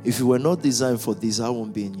 If you were not designed for this, I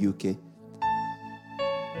won't be in UK.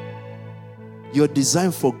 You're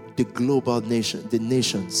designed for the global nation, the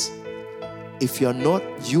nations. If you're not,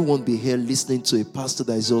 you won't be here listening to a pastor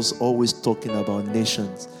that is just always talking about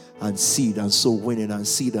nations and seed and soul winning and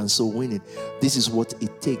seed and soul winning. This is what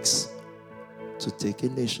it takes to take a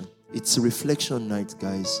nation. It's a reflection night,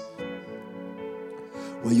 guys,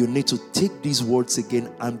 where you need to take these words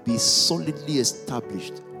again and be solidly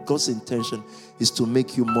established. God's intention is to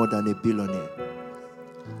make you more than a billionaire.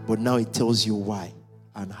 But now it tells you why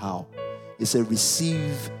and how. It says,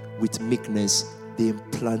 receive with meekness the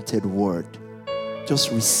implanted word.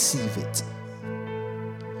 Just receive it.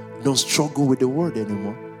 Don't struggle with the word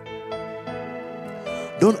anymore.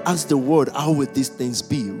 Don't ask the word, how will these things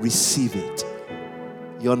be? Receive it.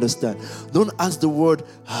 You understand? Don't ask the word,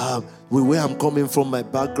 where I'm coming from, my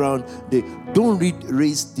background. Don't read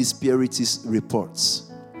race disparities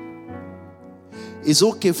reports. It's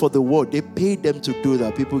okay for the word. They pay them to do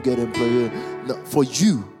that. People get employed. No, for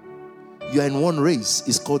you, you are in one race.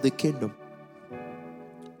 It's called the kingdom.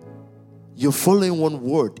 You're following one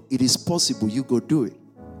word. It is possible. You go do it.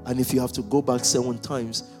 And if you have to go back 7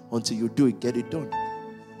 times until you do it, get it done.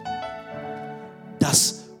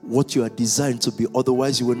 That's what you are designed to be.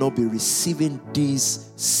 Otherwise, you will not be receiving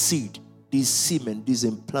this seed, this semen, this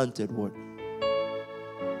implanted word.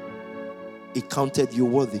 It counted you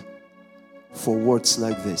worthy for words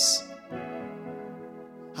like this.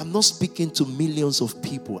 I'm not speaking to millions of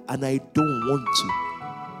people, and I don't want to.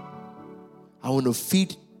 I want to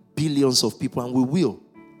feed billions of people, and we will.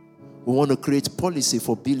 We want to create policy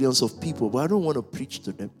for billions of people, but I don't want to preach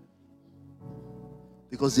to them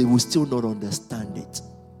because they will still not understand it.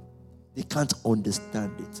 They can't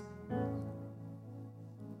understand it.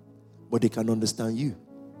 But they can understand you.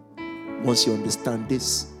 Once you understand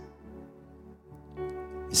this,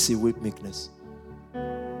 you see with meekness.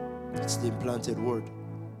 It's the implanted word.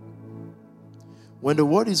 When the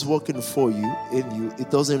word is working for you, in you,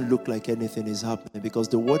 it doesn't look like anything is happening because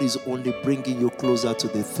the word is only bringing you closer to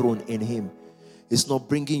the throne in him. It's not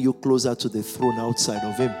bringing you closer to the throne outside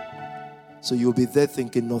of him. So you'll be there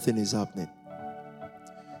thinking nothing is happening.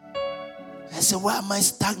 I said, why am I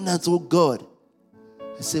stagnant, oh God?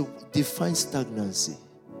 I said, define stagnancy.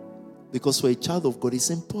 Because for a child of God,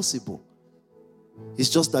 it's impossible. It's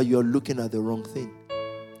just that you're looking at the wrong thing.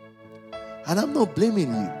 And I'm not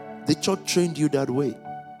blaming you. The church trained you that way.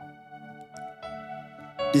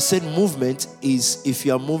 They said movement is if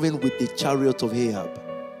you are moving with the chariot of Ahab.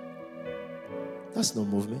 That's not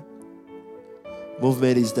movement.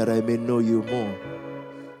 Movement is that I may know you more.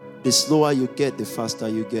 The slower you get, the faster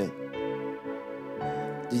you get.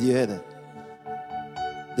 Did you hear that?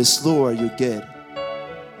 The slower you get,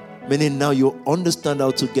 meaning now you understand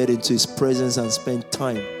how to get into his presence and spend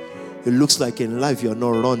time. It looks like in life you're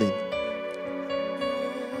not running.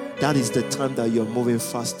 That is the time that you're moving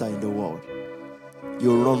faster in the world.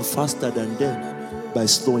 You run faster than them by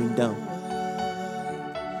slowing down.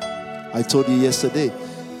 I told you yesterday,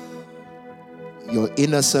 your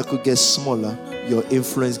inner circle gets smaller, your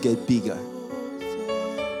influence gets bigger.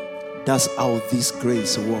 That's how this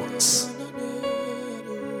grace works.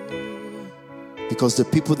 Because the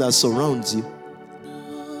people that surround you,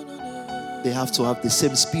 they have to have the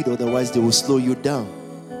same speed, otherwise they will slow you down.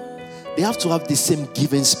 They have to have the same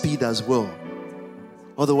giving speed as well.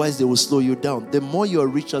 Otherwise, they will slow you down. The more you are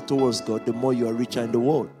richer towards God, the more you are richer in the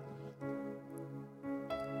world.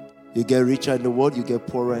 You get richer in the world, you get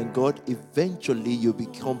poorer in God. Eventually, you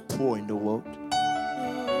become poor in the world.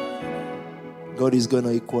 God is going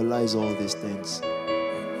to equalize all these things.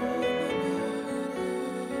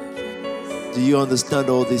 Do you understand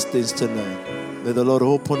all these things tonight? May the Lord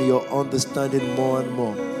open your understanding more and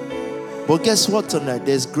more. But guess what tonight?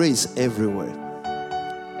 There's grace everywhere.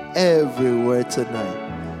 Everywhere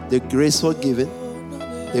tonight. The grace for giving.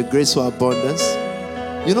 The grace for abundance.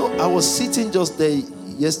 You know, I was sitting just there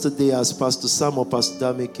yesterday as Pastor Sam or Pastor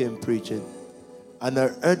Dami came preaching. And I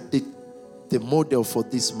heard the model for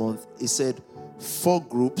this month. He said, 4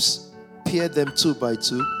 groups, pair them 2 by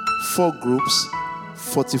 2. 4 groups,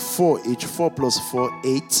 44 each. 4 plus 4,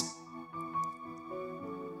 8.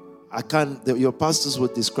 Your pastors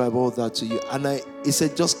would describe all that to you. And he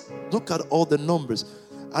said, just look at all the numbers.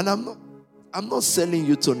 And I'm not selling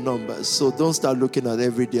you to numbers. So don't start looking at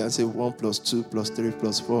every day and say 1 plus 2 plus 3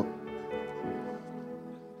 plus 4.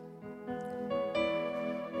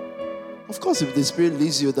 Of course, if the Spirit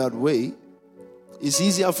leads you that way, it's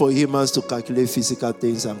easier for humans to calculate physical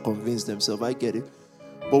things and convince themselves. I get it.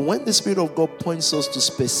 But when the Spirit of God points us to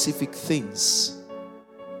specific things,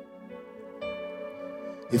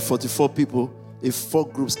 if 44 people, if 4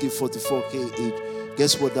 groups give 44K each,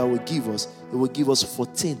 guess what that will give us? It will give us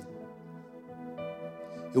 14.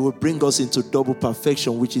 It will bring us into double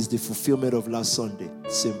perfection, which is the fulfillment of last Sunday.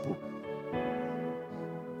 Simple.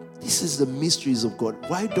 This is the mysteries of God.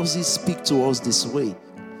 Why does He speak to us this way?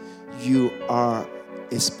 You are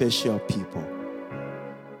a special people.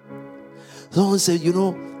 Someone said, you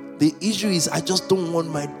know, the issue is I just don't want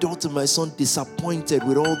my daughter, my son disappointed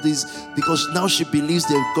with all this because now she believes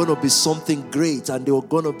they're going to be something great and they're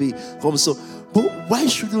going to be so. But why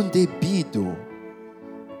shouldn't they be though?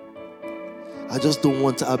 I just don't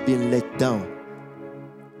want her being let down.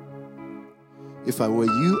 If I were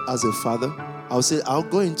you as a father, I'll say, I'll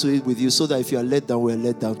go into it with you so that if you are let down, we're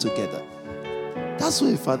let down together. That's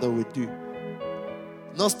what a father would do.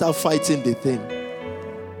 Not start fighting the thing.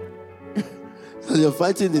 You're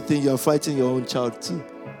fighting the thing, you're fighting your own child too.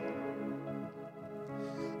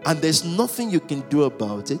 And there's nothing you can do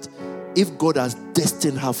about it if God has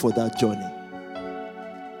destined her for that journey.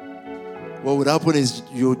 What would happen is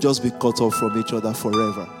you'll just be cut off from each other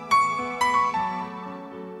forever.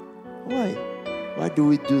 Why? Why do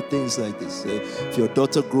we do things like this? If your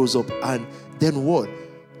daughter grows up and then what?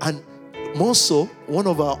 And more so, one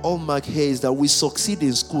of our hallmark here is that we succeed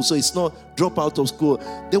in school. So it's not drop out of school.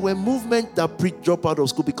 There were movements that preach drop out of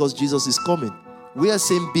school because Jesus is coming. We are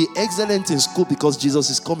saying be excellent in school because Jesus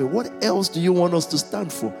is coming. What else do you want us to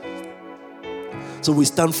stand for? So we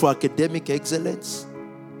stand for academic excellence,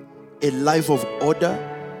 a life of order,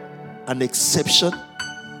 an exception?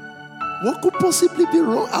 What could possibly be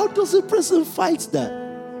wrong? How does a person fight that?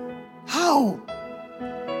 How?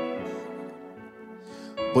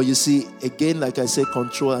 But you see, again, like I said,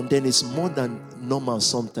 control, and then it's more than normal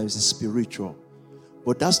sometimes, it's spiritual.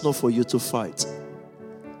 But that's not for you to fight.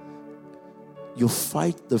 You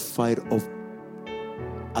fight the fight of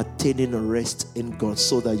attaining a rest in God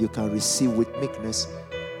so that you can receive with meekness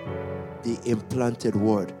the implanted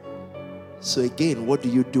word. So again, what do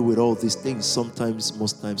you do with all these things? Sometimes,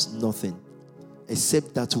 most times, nothing.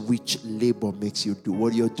 Except that which labor makes you do.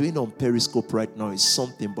 What you're doing on Periscope right now is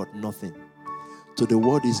something but nothing. To the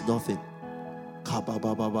world is nothing.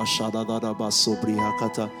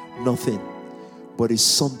 Nothing. But it's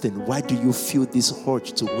something. Why do you feel this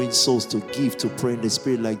urge to win souls, to give, to pray in the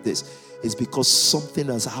Spirit like this? It's because something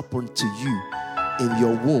has happened to you in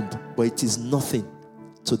your womb, but it is nothing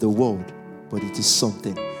to the world, but it is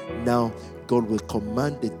something. Now, God will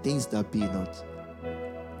command the things that be not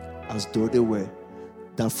as though they were,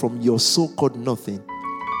 that from your so-called nothing,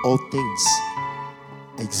 all things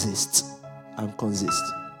exist and consist.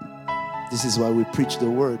 This is why we preach the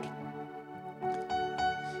word.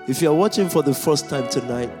 If you're watching for the first time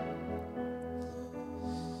tonight,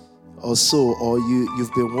 or so, or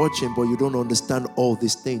you've been watching but you don't understand all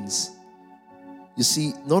these things. You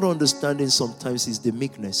see, not understanding sometimes is the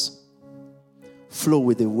meekness. Flow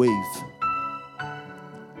with the wave.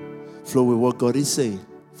 Flow with what God is saying.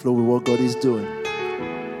 Flow with what God is doing.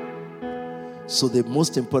 So the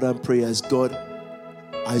most important prayer is, God,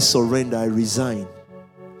 I surrender, I resign.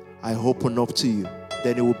 I open up to you.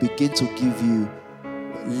 Then it will begin to give you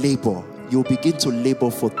labor. You'll begin to labor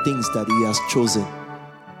for things that He has chosen.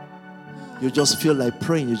 You just feel like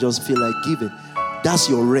praying. You just feel like giving. That's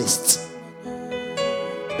your rest.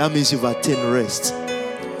 That means you've attained rest.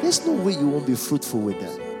 There's no way you won't be fruitful with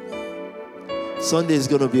that. Sunday is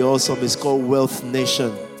going to be awesome. It's called Wealth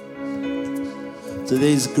Nation.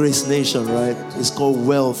 Today is Grace Nation, right? It's called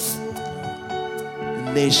Wealth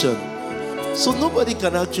Nation. So nobody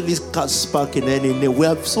can actually catch spark in any name. We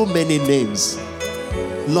have so many names.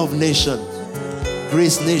 Love Nation,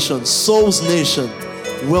 Grace Nation, Souls Nation,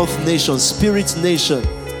 Wealth Nation, Spirit Nation.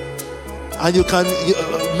 And you can,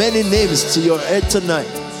 many names to your head tonight.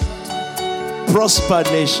 Prosper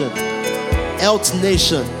Nation, Health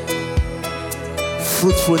Nation,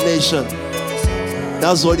 Fruitful Nation.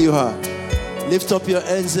 That's what you are. Lift up your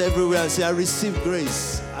hands everywhere and say, I receive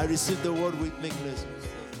grace. I receive the word with meekness.